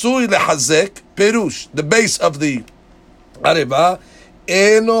asui lehazek perush. The base of the areva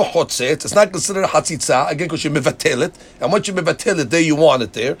eno chotzet. It's not considered a hatzitza again because you mevatel it, and once you mevatel it, there you want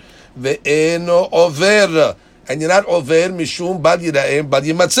it there. Ve'eno over, and you're not over mishum bad yiraim bad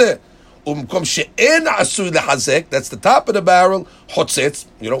yimatzeh. Umkom she'en asui lehazek. That's the top of the barrel. Chotzet,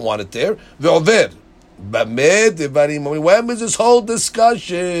 you don't want it there. Ve'over. When was this whole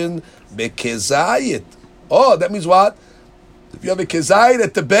discussion? Bekezayit. Oh, that means what? If you have a kezayit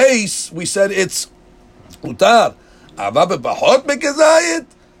at the base, we said it's mutar. Ava bepachot bekezayit.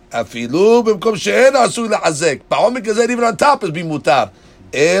 Afilu b'mkom she'en asui lehazek. Pachot bekezayit even on top is be mutar.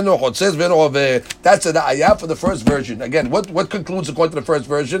 Eno chotzes v'eno over. That's an ayah for the first version. Again, what concludes according to the first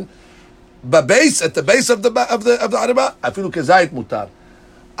version? Base at the base of the arba. Afilu kezayit mutar.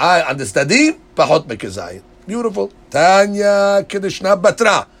 I understand. Pachot mekezayit. Beautiful. Tanya kedishna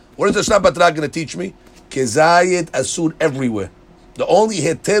batra. What is the shna batra going to teach me? Kezayit asur everywhere. The only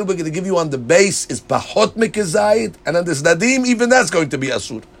heter we're going to give you on the base is pachot mekezayit, and on this nadim, even that's going to be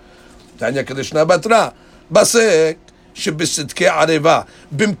asur. Tanya kedishna batra. Basek shebisidke areva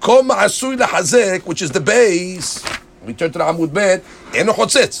bimkom asur lehazek, which is the base. We turn to the Amud Bet. Eno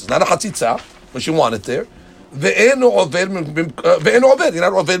chotzetz. It's not a chatzitza, but you want it there. Ve'eno over, you're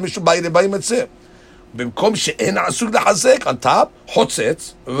not over mishum b'yirei b'yimatzeh. B'mkom she'en asur lehazek, on top,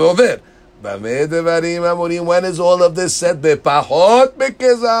 chotzetz, ve'over. B'mei devarim amurim, when is all of this said? Be'pachot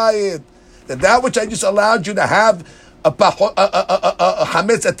mekezayit. That which I just allowed you to have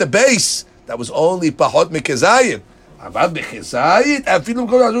hametz at the base, that was only pachot mekezayit. Avad bechezayit, afilu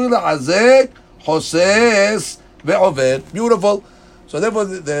kol azur la'azek, hoses ve'oved. Beautiful. So therefore,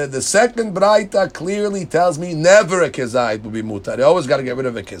 the second braita clearly tells me never a kezayit will be mutar. You always got to get rid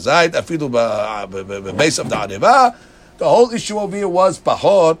of a kezayit. Afilu base of the areva. The whole issue over here was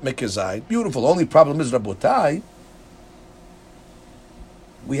pachot mekezayit. Beautiful. Only problem is, Rabotai,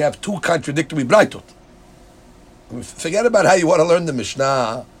 we have two contradictory braitot. Forget about how you want to learn the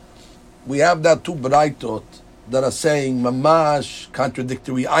Mishnah. We have now two braitot that are saying mamash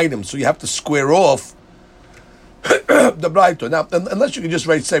contradictory items. So you have to square off the braitot. Now, unless you can just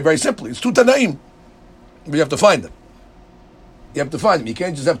say very simply, it's two Tanaim. But you have to find them. You have to find them. You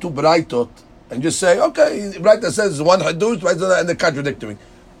can't just have two braitot and just say, okay, braitot says one hadush, and they're contradictory.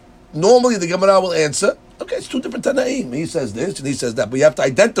 Normally the Gemara will answer, okay, it's two different Tanaim. He says this and he says that. But you have to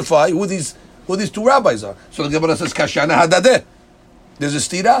identify who these two rabbis are. So the Gemara says, Kashana Hadadeh. There's a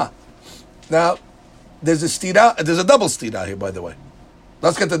stira. Now, there's a double stira here, by the way.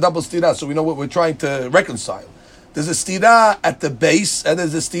 Let's get the double stira so we know what we're trying to reconcile. There's a stira at the base, and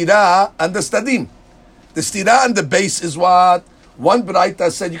there's a stira and the stadim. The stira and the base is what? One braita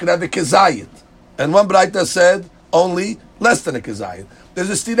said you could have a kezayit, and one braita said only less than a kezayit. There's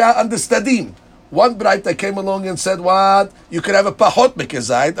a stira and the stadim. One braita came along and said what? You could have a pachot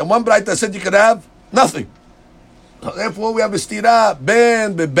mekezayit, and one braita said you could have nothing. So therefore, we have a stira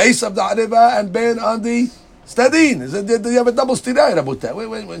ben the base of the areva and ben on the stadin. You have a double stira about that.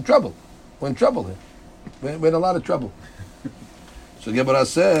 We're in trouble. We're in trouble here. We're in a lot of trouble. So the Gemara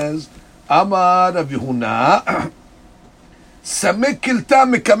says, Amar Rav Yehuna, Sameh kilta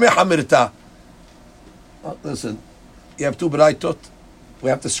mekameh hamirta. Listen, you have two braitot.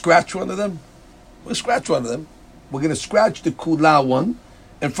 We have to scratch one of them. We'll scratch one of them. We're going to scratch the kula one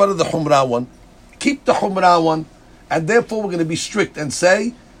in front of the humra one. Keep the humra one. And therefore we're going to be strict and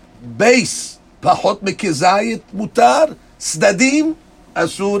say, base, pachot mekezayit mutar, sdadim,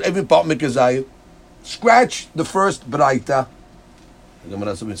 asur, every pachot mekezayit. Scratch the first braita. The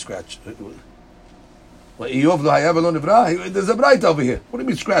Gemara says, scratch. There's a braita over here. What do you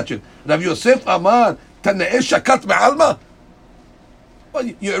mean scratching? Rav Yosef Amar, Tana'eh shakat me'alma. Well,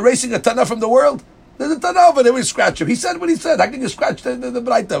 you're erasing a Tana from the world? There's a Tana over there, we scratch him. He said what he said. How can you scratch the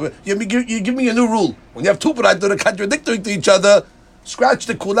Braita? You give me a new rule. When you have two Braita that are contradictory to each other, scratch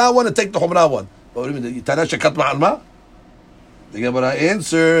the Kula one and take the Humra one. But what do you mean? Tana shakat ma'alma? The Gemara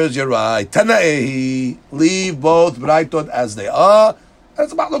answers, you're right. Tana'ehi, leave both Braitot as they are.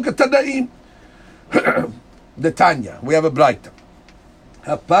 That's about, look at Tana'im. The Tanya, we have a Braita.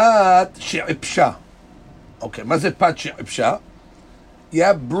 Hapat she'ipsha. Okay, mazet pat she'ipsha. You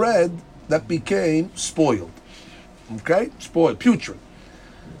have bread that became spoiled. Okay? Spoiled, putrid.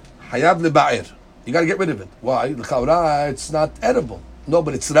 Hayab leba'ir. You got to get rid of it. Why? L'chaura, it's not edible. No,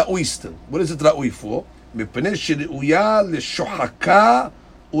 but it's ra'ui still. What is it ra'ui for? Mipnei she'ru'ya l'shohaka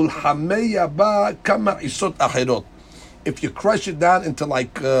ulhamei ba kama isot achirot. If you crush it down into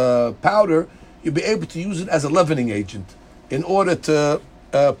like powder, you'll be able to use it as a leavening agent in order to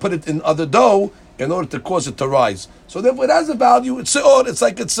put it in other dough in order to cause it to rise. So therefore, it has a value. It's se'or. It's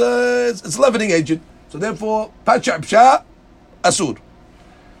like it's leavening agent. So therefore, pacha psha asur.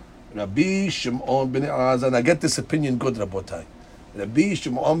 Rabbi Shimon ben Azaz. Now get this opinion good, Rabotai. Rabbi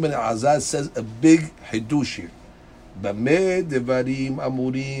Shimon ben Azaz says a big hidush here. Bameh devarim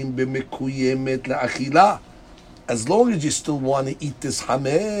amurim b'mekuyemet la'achila. As long as you still want to eat this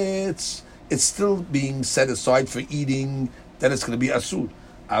hametz, it's still being set aside for eating. Then it's going to be asur.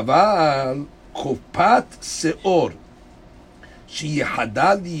 Aval kupat seor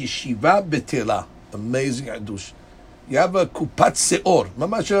sheyihada liyeshiva betela. Amazing hadush. You have a kupat seor.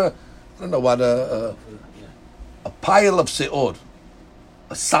 Mamash, I don't know what a pile of seor,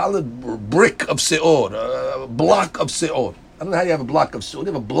 a solid brick of seor, a block of seor. I don't know how you have a block of seor. You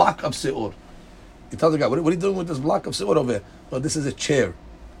have a block of seor. You tell the guy, what are you doing with this block of seor over here? No, this is a chair.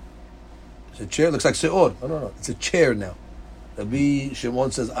 It's a chair. Looks like seor. No. It's a chair now. Rabbi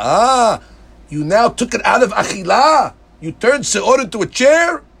Shimon says, you now took it out of achila. You turned seor into a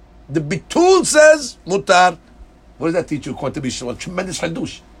chair. The bitul says mutar. What does that teach you? According to Bishon, tremendous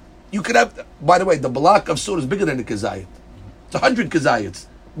hadush. You could have, by the way, the block of seor is bigger than the kezayit. It's 100 kezayits.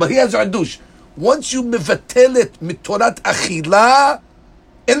 But he has a hadush. Once you mevatel it mitorat achila,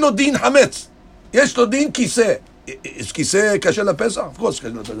 eno din hametz. Yesh lo din kiseh. Is kiseh kasher lePesach? Of course,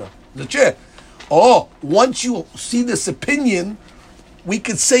 kasher lePesach. The chair. Once you see this opinion, we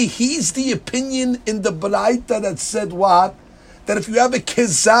could say he's the opinion in the Baraita that said what? That if you have a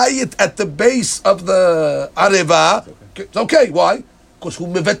kezayit at the base of the areva, it's okay. Why? Because who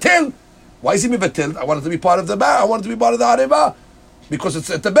mevatel Why is he mevatel? I want it to be part of the bar. I want it to be part of the areva. Because it's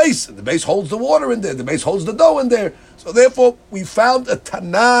at the base. The base holds the water in there. The base holds the dough in there. So therefore, we found a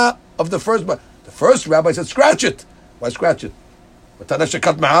Tana of the first. The first rabbi said, scratch it. Why scratch it? We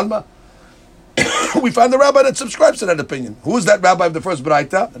found the rabbi that subscribes to that opinion. Who is that rabbi of the first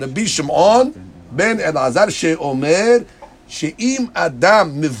Braita? Rabbi Shimon ben Elazar she'omer she'im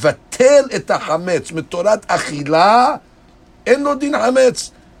adam mevatel et hametz mitorat achila en lo din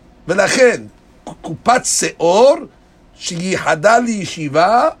hametz ולכן קופת שאור שייחדה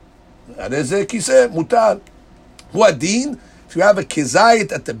לישיבה, הרי זה כיסא, מותר. הוא הדין, if you have a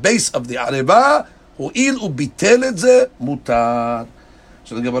כזית at the base of the ערבה, הואיל וביטל את זה, מותר.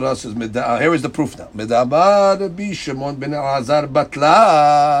 So the Gemara says, here is the proof now. מדבר רבי שמעון בן אלעזר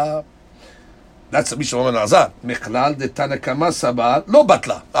בטלה. That's Rabbi Shimon ben Elazar. מכלל דתנא קמא סבר, לא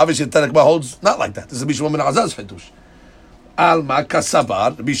בטלה. Obviously, the Tanakh holds not like that. This is Rabbi Shimon ben Elazar's חידוש. Alma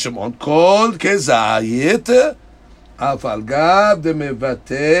kasabar, Rabbi Shimon, kol kezayit, אף על גב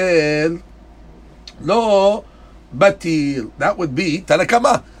דמבטל, לא batil. That would be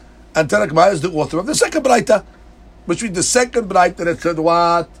Tanakama. And Tanakama is the author of the second Braita, which means the second Braita that said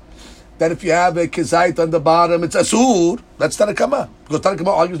what? That if you have a kezayit on the bottom, it's asur. That's Tanakama. Because Tanakama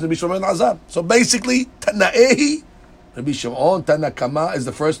argues Rabbi Shimon ben Elazar. So basically, Tana'ehi, Rabbi Shimon, Tanakama is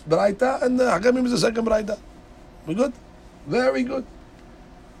the first Braita, and the Hakamim is the second Braita. We good? Very good.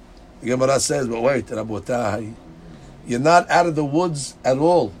 The Gemara says, but wait, Rabotai, you're not out of the woods at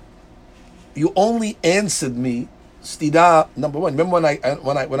all. You only answered me stira number one. Remember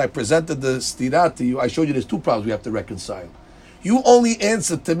when I presented the stira to you, I showed you there's two problems we have to reconcile. You only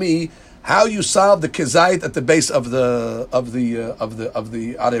answered to me how you solve the kezayit at the base of the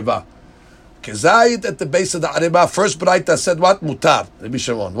areva. Kezayit at the base of the areva. First Braita said what? Mutar. Rabbi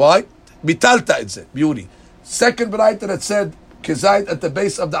Shimon. Why? Bitalta it said. Beauty. Second Braita that said kezayit at the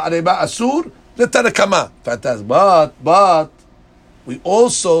base of the areba asur, the Tanakama. Fantastic. But we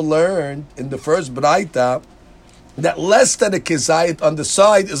also learned in the first Braita that less than a kezayit on the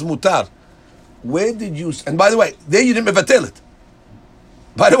side is mutar. Where did you? And by the way, there you didn't mevatel it.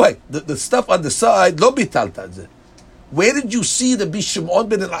 By the way, the stuff on the side lo bitalta. Where did you see the Bishimon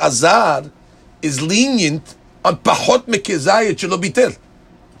ben Elazar is lenient on pachot mekezayit shelo bitel?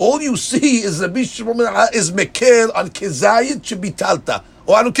 All you see is the Bishimon is mekel on kezayit shebitalta.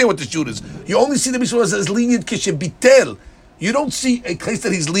 Oh, I don't care what the shoot is. You only see the Bishimon is lenient kishebitel. You don't see a case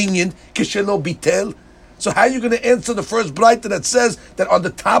that he's lenient kishelo bitel. So how are you going to answer the first Braita that says that on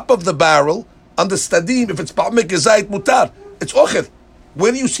the top of the barrel, on the stadim, if it's pa'mek kezayit mutar, it's ochel.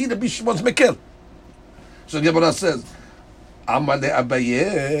 Where do you see the Bishimon's mekel? So the Gemara says, Amale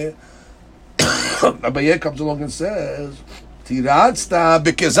Abaye. Abaye comes along and says, Tiratzta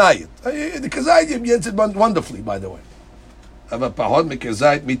bekezayit. The kezayit you answered wonderfully, by the way. Have a pahod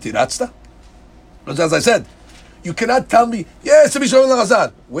mekezayit mi tiratzta? Because as I said, you cannot tell me, yes, Bishimon ben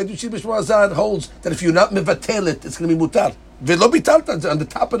Elazar. Where do you see Bishimon ben Elazar holds that if you not mevatel it, it's going to be mutar? Velo bitalta on the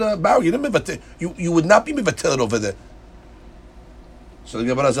top of the barrel. You didn't mevatel. You would not be mevatel over there. So the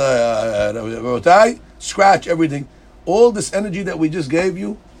Gemara says, scratch everything. All this energy that we just gave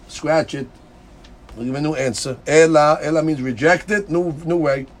you, scratch it. We'll give a new answer. Ela means reject it. New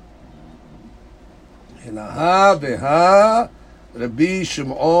way. Elaha veha Rabbi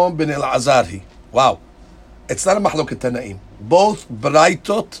Shimon ben Elazar. Wow. It's not a mahloket tanaim. Both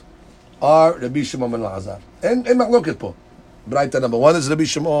braitot are Rabbi Shimon ben Elazar. And mahloket po. Braita number 1 is Rabbi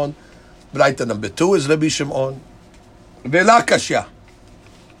Shimon. Braita number 2 is Rabbi Shimon. Vela kashya.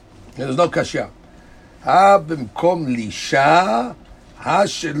 There's no kashya. Ha b'mkom lisha, ha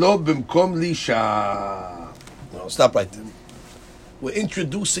shelo b'mkom lisha. No, stop right there. We're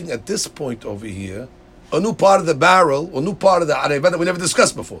introducing at this point over here a new part of the barrel, a new part of the areva that we never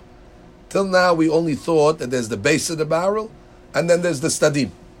discussed before. Till now, we only thought that there's the base of the barrel, and then there's the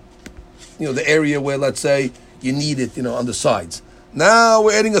stadim. The area where, let's say, you need it, on the sides. Now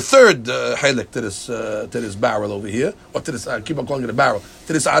we're adding a third halak to this barrel over here, or to this. I keep on calling it a barrel.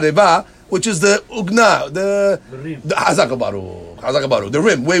 To this areva, which is the ugna, the hazakabaru, the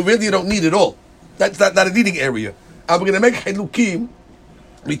rim, where really you don't need it all. That's not a needing area. And we're going to make halukim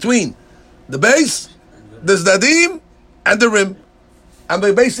between the base, the zdadim, and the rim. And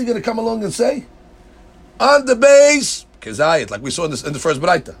we're basically going to come along and say, on the base, kezayit, like we saw in the first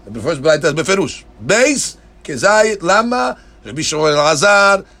Braita. The first Braita is beferush. Base, kezayit, lama, Rabbi Shimon ben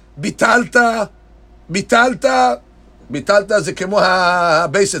Elazar, bitalta is the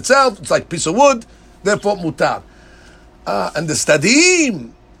base itself. It's like a piece of wood, therefore mutar. And the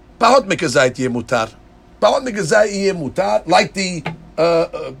stadim, pahot mekezayit ye mutar. Pahot mekezayit ye mutar, like the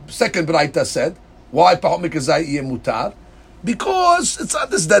second Braita said. Why pahot mekezayit ye mutar? Because it's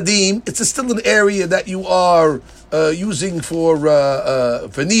not this dadim, it's still an area that you are using for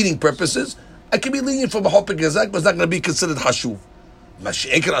kneading purposes. I can be lenient from a hopik gezak, but it's not going to be considered hashuv.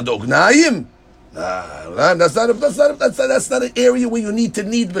 Masheikin adognayim. That's not an area where you need to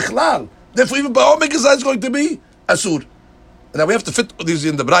knead bichlal. Therefore, even ba'hopik gezak is going to be asur. Now we have to fit these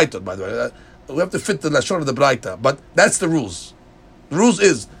in the Braita, by the way. We have to fit the lashon of the Braita, but that's the rules. The rules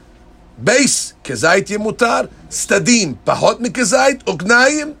is base kezait yemutar, stadim pahot mikezait,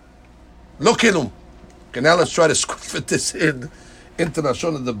 ugnayim lo kelum. Okay, now let's try to fit this into the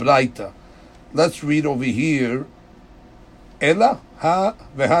lashon of the Braita. Let's read over here. Ela ha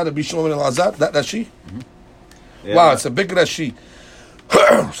veha Rabbi Shimon ben Elazar. That Rashi. Mm-hmm. Wow, it's a big Rashi.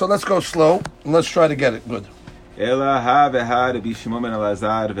 So let's go slow and let's try to get it good. אלא הא והא רבי שמעון בן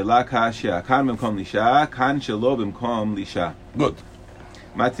אלעזר ולא קשיא, כאן במקום לאישה, כאן שלא במקום לאישה. Good.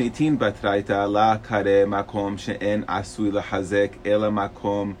 מתניתין בתרייתא לה קרא מקום שאין עשוי לחזק, אלא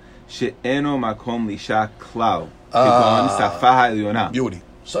מקום שאינו מקום לאישה כלל, כגון שפה העליונה. Beauty.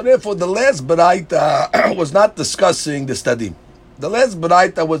 So therefore, the last Baraita was not discussing the stadim. The last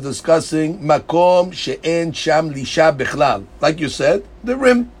Baraita was discussing makom she'en sham lisha bichlal. Like you said, the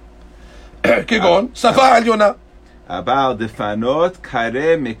rim. כגון שפה העליונה. אבל דפנות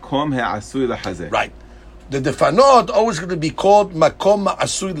קרא מקום העשוי לחזק. Right. The defanot always going to be called makom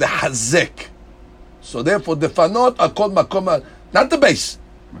ma'asui lehazek. So therefore, defanot are called makom, not the base.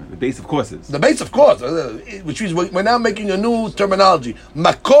 The base, of course, is. The base, of course, which means we're now making a new terminology.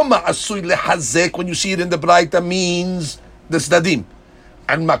 Makom ma'asui lehazek, when you see it in the Braita, means the stadim.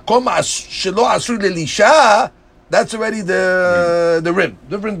 And makom shelo asui lelisha, that's already the rim.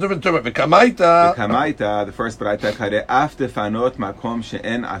 Different term. V'kamaita, the first Braita kare af defanot makom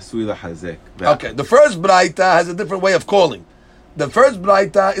she'en asui lahazek. Okay, the first Braita has a different way of calling. The first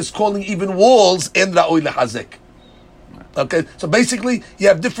Braita is calling even walls en ra'oi lahazek. Okay, so basically you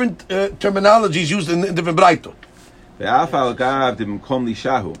have different terminologies used in different Braitot. Ve'af al gav demkom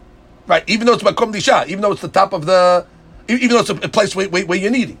lishahu. Right, even though it's makom lisha, even though it's the top of the, even though it's a place where you're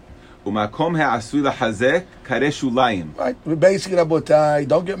needing. Umakom ha'asui lahazek kare shulayim. Right, basically, Rabotai,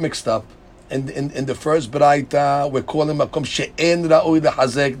 don't get mixed up. In the first Braita, we're calling makom she'en ra'oi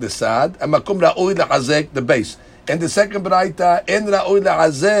lahazek the sad, and makom ra'oi lahazek the base. And the second Braita, en ra'oi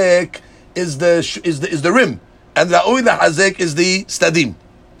lahazek is the rim, and ra'oi lahazek is the stadim.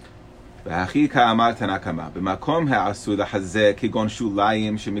 והכי כאמר תנא קמא, במקום העשוי לחזק כגון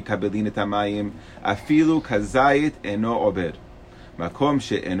שוליים שמקבלים את המים, אפילו כזית אינו עובר. מקום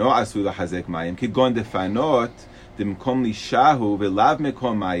שאינו עשוי לחזק מים, כגון דפנות, דמקום לישהו ולאו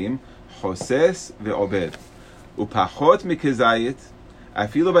מקום מים, חוסס ועובר. ופחות מכזית,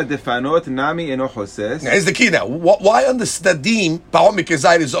 אפילו בדפנות נמי אינו חוסס. Here's the key now. Why on the stadim, pa'ot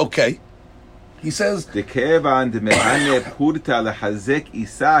mikezayit is okay? He says, דכיוון דמענה פורתא לחזק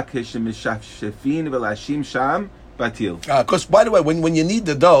עיסה כשמשפשפין ולהשים שם בטיל. Because by the way, when you need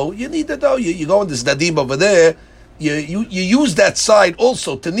the dough, you go in the stadim over there, you use that side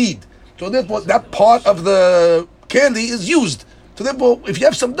also to knead. So therefore, that part of the keli is used. So therefore, if you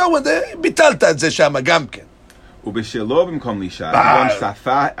have some dough in there, bitalta ze shama gamken. ובשלו במקום לישה, כגון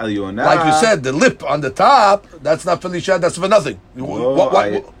שפה עליונה. Like you said, the lip on the top, that's not for lisha, that's for nothing.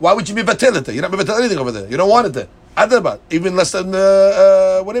 Why would you be batel? You're not batel anything over there. You don't want it there. Adrabah, even less than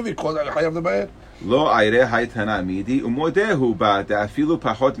whatever you call it, chayav the bayir. לא עירה הייתנה מידי, ומודה הוא בה, דאפילו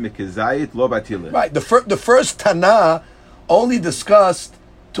פחות מכזית, לא בטילה. Right, the first Tana only discussed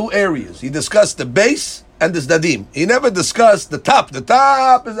two areas. He discussed the base and the zdadim. He never discussed the top. The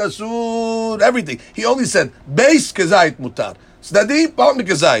top is asur, everything. He only said base kezayit mutar, zdadim pa'ot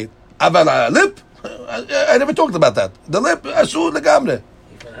mikezayit. Aval lip, I never talked about that. The lip asur legamre.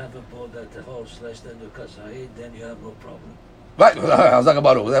 You can have a bowl that the holds less than the kazayit, then you have no problem. Right, I was talking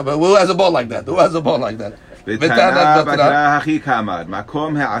about it. Who has a ball like that? Who has a ball like that? ותנא בתרא הכי כאמר,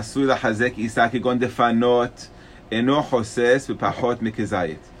 מקום העשוי לחזק עיסה כגון דפנות, אינו חוסס ופחות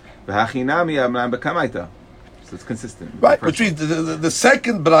מכזית. והחינמי אמרם בקמייתא. So it's consistent. Right, which means the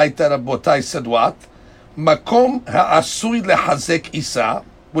second Braita Rabotai said what? Makom ha'asui lehazek isa,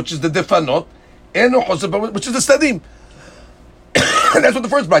 which is the defanot, eno choseh, which is the stadim. And that's what the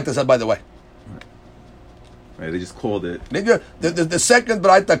first Braita said, by the way. Right, they just called it. The second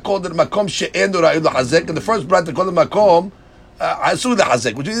Braita called it makom she'enu ra'il lehazek, and the first Braita called it makom ha'asui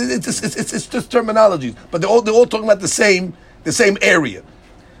lehazek, which is it's just terminologies, but they're all talking about the same area.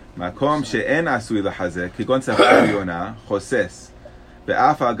 מקום שאין עשוי לחזק, כגון שפה עליונה, חוסס.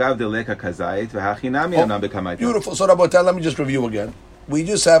 ואף אגב דלקה כזית, והחינמי אמנם בקמייתא. Beautiful. So Rabotai, let me just review again. We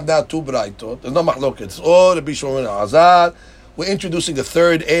just have now two Braitot. There's no mahloket. It's all Rabbi Shimon ben Elazar. We're introducing a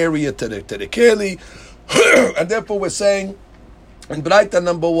third area to the keli, and therefore we're saying In Braita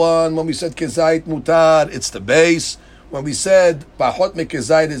number 1, when we said kezait mutar, it's the base. When we said pahot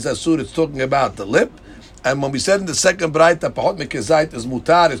mekezait is asur, it's talking about the lip. And when we said in the second Braita, pahot mekezait is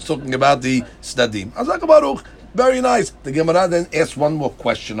mutar, it's talking about the stadim. Azak Baruch, very nice. The Gemara then asks one more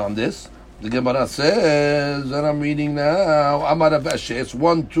question on this. The Gemara says, and I'm reading now, Amar Rav Asher, it's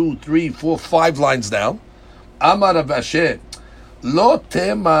 1, 2, 3, 4, 5 lines down. Amar Rav Asher, lo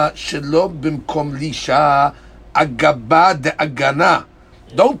tema shelo bimkom lisha agaba de agana.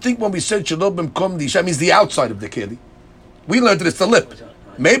 Don't think when we said shelo bimkom lisha means the outside of the keli. We learned that it's the lip.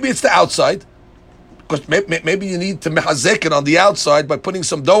 Maybe it's the outside, because maybe you need to mehazek it on the outside by putting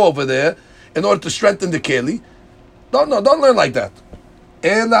some dough over there in order to strengthen the keli. Don't learn like that.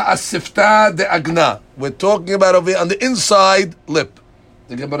 Ela asifta de agna. We're talking about over here on the inside lip.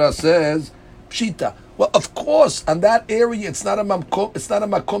 The Gemara says, pshita. Well, of course, on that area, it's not a makom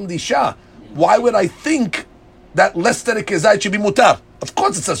disha. Why would I think that less than a kezait should be mutar? Of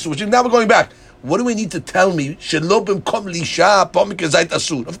course, it's asur. Now we're going back. What do we need to tell me? Shelo b'mkom lisha pom kezait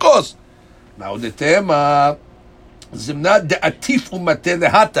asur. Of course. Now the tema zimna de atif umate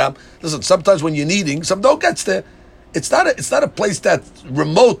lehatam. Listen, sometimes when you're kneading, some dough gets there. It's not a place that's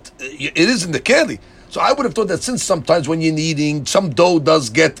remote. It is in the keli. So I would have thought that since sometimes when you're kneading, some dough does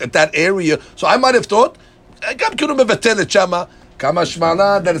get at that area. So I might have thought that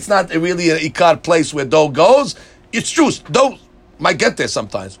it's not really an ikar place where dough goes. It's true, dough might get there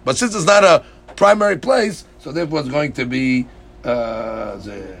sometimes. But since it's not a primary place, so therefore it's going to be Amar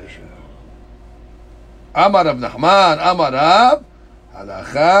Rav Nachman, Amar Rav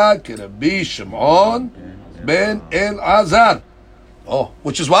Halacha K'Rabbi Shimon Ben El-Azar. Oh,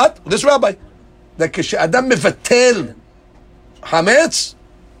 which is what? This rabbi. That Adam mevatel hametz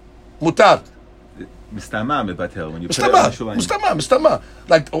mutar. Mistama mevatel when you put it on mistama.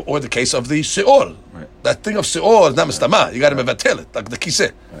 Like, or the case of the seor. Right. That thing of seor is not mistama. You got to mevatel it, like the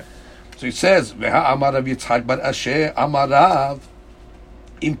kiseh. Right. So he says, Veha Amar Rav Yitzchak bar Asher Amar Rav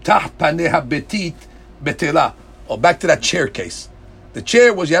imtah paneha betit betela. Oh, back to that chair case. The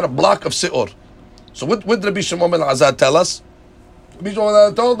chair was you had a block of seor. So what did Rabbi Shimon ben Azad tell us? Rabbi Shimon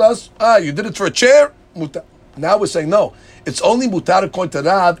ben Azad told us, you did it for a chair? Mutar. Now we're saying, no. It's only mutar according to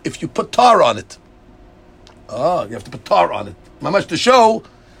Rav if you put tar on it. Oh, you have to put tar on it. Mamash to show.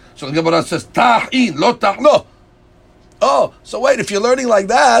 So the Gemara says, ta'in, lo ta'lo. Oh, so wait, if you're learning like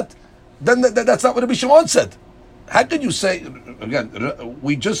that, then that's not what Rabbi Shimon said. How could you say, again,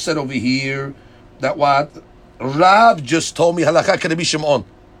 we just said over here that what? Rav just told me halakha can Rabbi Shimon.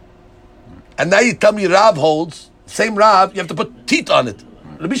 And now you tell me Rav holds, same Rav, you have to put teeth on it.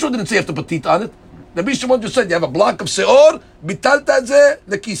 Rabbi Shimon didn't say you have to put teeth on it. Rabbi Shimon just said you have a block of seor, bitalta ze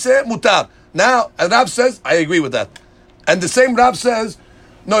lekiseh mutar. Now, and Rav says, I agree with that. And the same Rav says,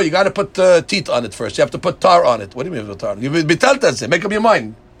 no, you got to put teeth on it first. You have to put tar on it. What do you mean with tar? Bitalta ze, make up your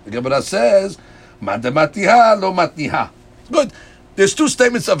mind. The Gemara says, madamatiha lo matniha. Good. There's two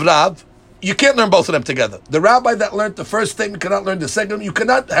statements of Rav. You can't learn both of them together. The rabbi that learned the first statement cannot learn the second. You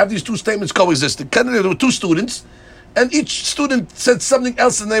cannot have these two statements coexisting. There were two students, and each student said something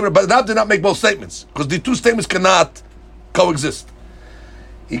else in the neighborhood, but Rab did not make both statements, because the two statements cannot coexist.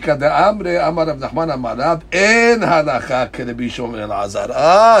 That's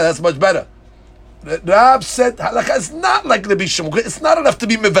much better. Rab said, halakha is not like Rabbi Shimon. It's not enough to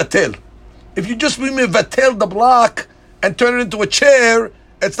be mevatel. If you just be mevatel the block and turn it into a chair,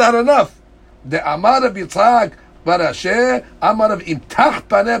 it's not enough. The Amar of Yitzchak bar Asher, Amar of imtach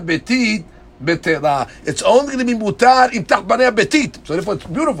paneh betit betela. It's only going to be mutar imtach paneh betit. So therefore it's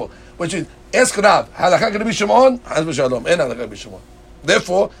beautiful. Which is, ask Rav, halakha Rabbi Shimon? Hazbe shalom, en halakha Rabbi Shimon.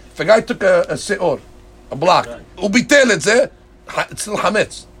 Therefore, if a guy took a seor, a block, ubitel it's still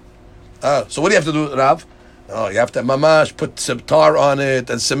hametz. So what do you have to do, Rav? Oh, you have to mamash, put some tar on it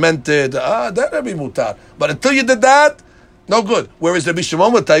and cement it. That would be mutar. But until you did that, no good. Whereas Rabbi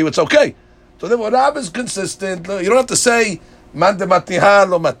Shimon will tell you it's okay. So therefore, Rav is consistent. You don't have to say man de matniha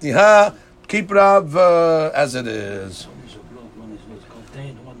lo matniha. Keep Rav as it is. One is a block, one is not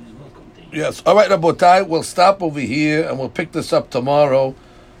contained, one is not contained. Yes. All right, Rabotai. We'll stop over here and we'll pick this up tomorrow.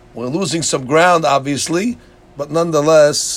 We're losing some ground, obviously, but nonetheless.